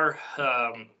through our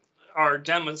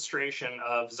demonstration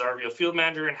of xarvio Field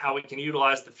Manager and how we can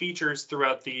utilize the features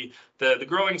throughout the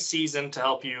growing season to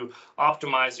help you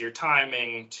optimize your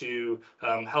timing, to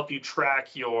help you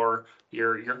track your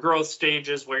growth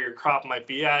stages, where your crop might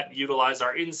be at, utilize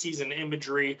our in-season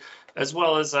imagery, as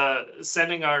well as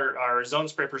sending our zone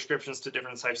spray prescriptions to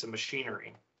different types of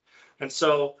machinery. And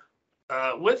so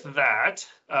with that,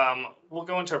 we'll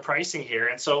go into our pricing here.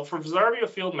 And so for xarvio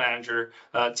Field Manager,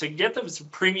 to get the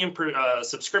premium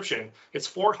subscription, it's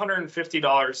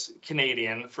 $450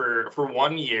 Canadian for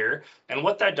 1 year. And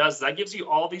what that does is that gives you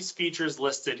all these features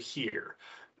listed here.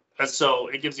 So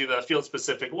it gives you the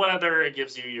field-specific weather. It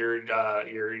gives you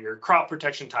your crop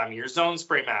protection time, your zone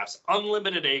spray maps,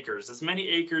 unlimited acres, as many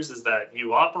acres as that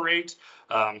you operate.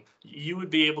 You would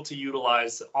be able to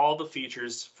utilize all the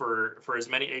features for as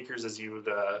many acres as you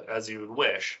would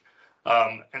wish.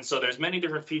 And so there's many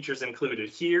different features included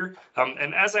here.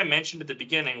 And as I mentioned at the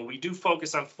beginning, we do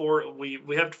focus on we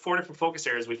have 4 different focus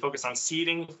areas. We focus on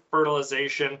seeding,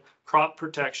 fertilization, crop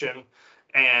protection,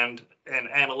 and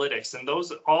analytics, and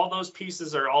all those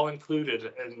pieces are all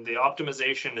included, and the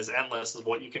optimization is endless of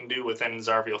what you can do within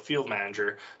xarvio Field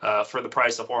Manager for the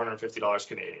price of $450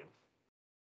 Canadian.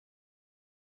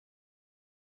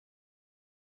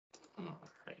 All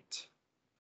right.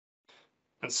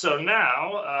 And so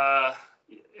now,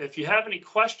 if you have any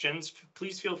questions,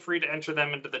 please feel free to enter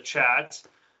them into the chat.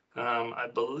 I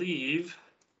believe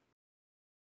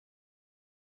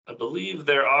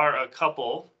there are a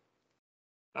couple.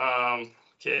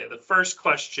 Okay, the first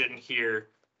question here.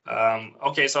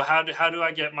 Okay, so how do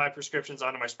I get my prescriptions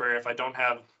onto my sprayer if I don't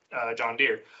have John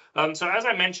Deere? So as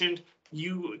I mentioned,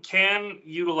 you can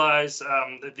utilize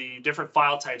the different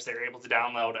file types that you're able to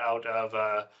download out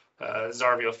of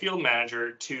xarvio Field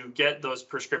Manager to get those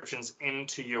prescriptions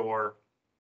into your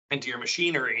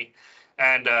machinery.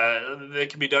 And they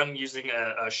can be done using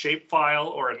a shape file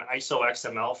or an ISO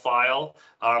XML file.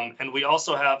 And we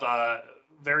also have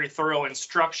very thorough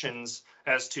instructions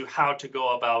as to how to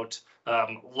go about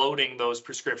loading those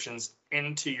prescriptions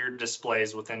into your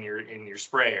displays within your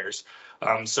sprayers.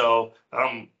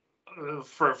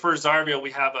 For xarvio,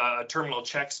 we have a terminal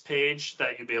checks page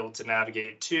that you'll be able to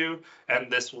navigate to,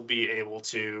 and this will be able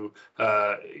to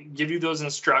give you those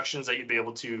instructions that you'd be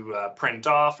able to print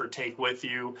off or take with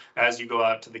you as you go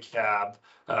out to the cab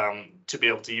to be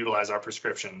able to utilize our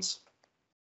prescriptions.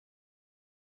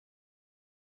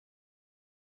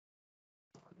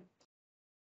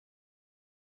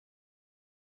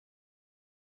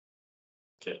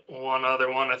 Okay, one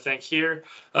other one I think here.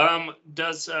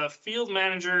 Does Field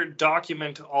Manager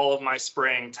document all of my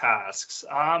spraying tasks?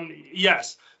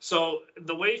 Yes. So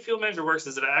the way Field Manager works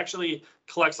is it actually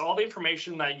collects all the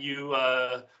information that you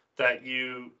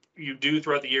do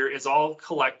throughout the year is all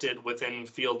collected within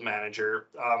Field Manager.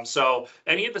 So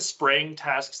any of the spraying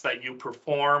tasks that you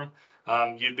perform,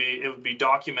 it would be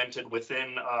documented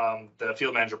within the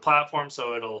Field Manager platform.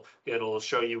 So it'll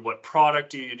show you what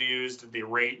product you used, the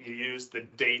rate you used, the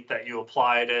date that you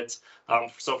applied it.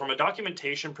 So from a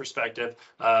documentation perspective,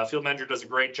 Field Manager does a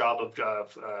great job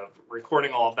of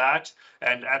recording all of that.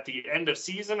 And at the end of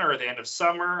season or the end of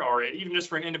summer, or even just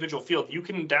for an individual field, you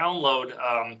can download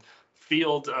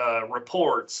field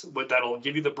reports that'll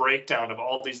give you the breakdown of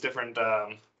all these different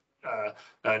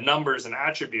numbers and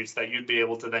attributes that you'd be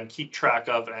able to then keep track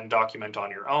of and document on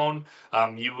your own.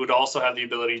 You would also have the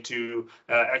ability to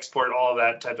export all of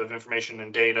that type of information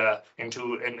and data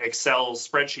into an Excel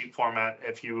spreadsheet format.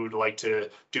 If you would like to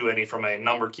do any from a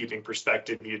number keeping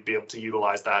perspective, you'd be able to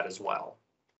utilize that as well.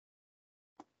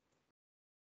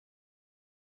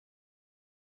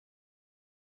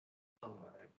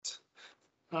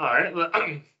 All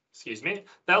right. Excuse me.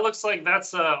 That looks like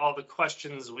that's all the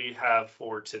questions we have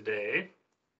for today.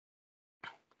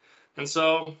 And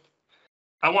so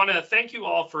I want to thank you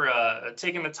all for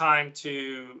taking the time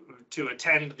to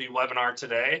attend the webinar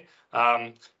today.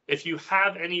 If you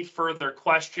have any further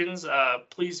questions,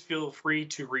 please feel free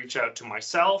to reach out to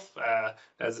myself.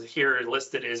 As here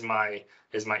listed is my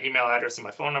email address and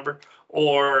my phone number,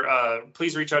 or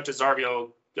please reach out to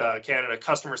xarvio Canada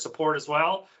customer support as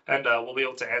well, and we'll be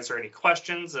able to answer any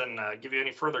questions and give you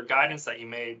any further guidance that you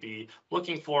may be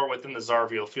looking for within the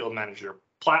xarvio Field Manager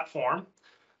platform.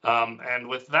 And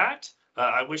with that,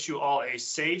 I wish you all a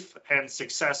safe and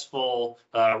successful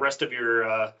rest of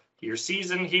your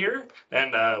season here,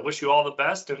 and wish you all the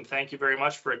best, and thank you very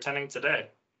much for attending today.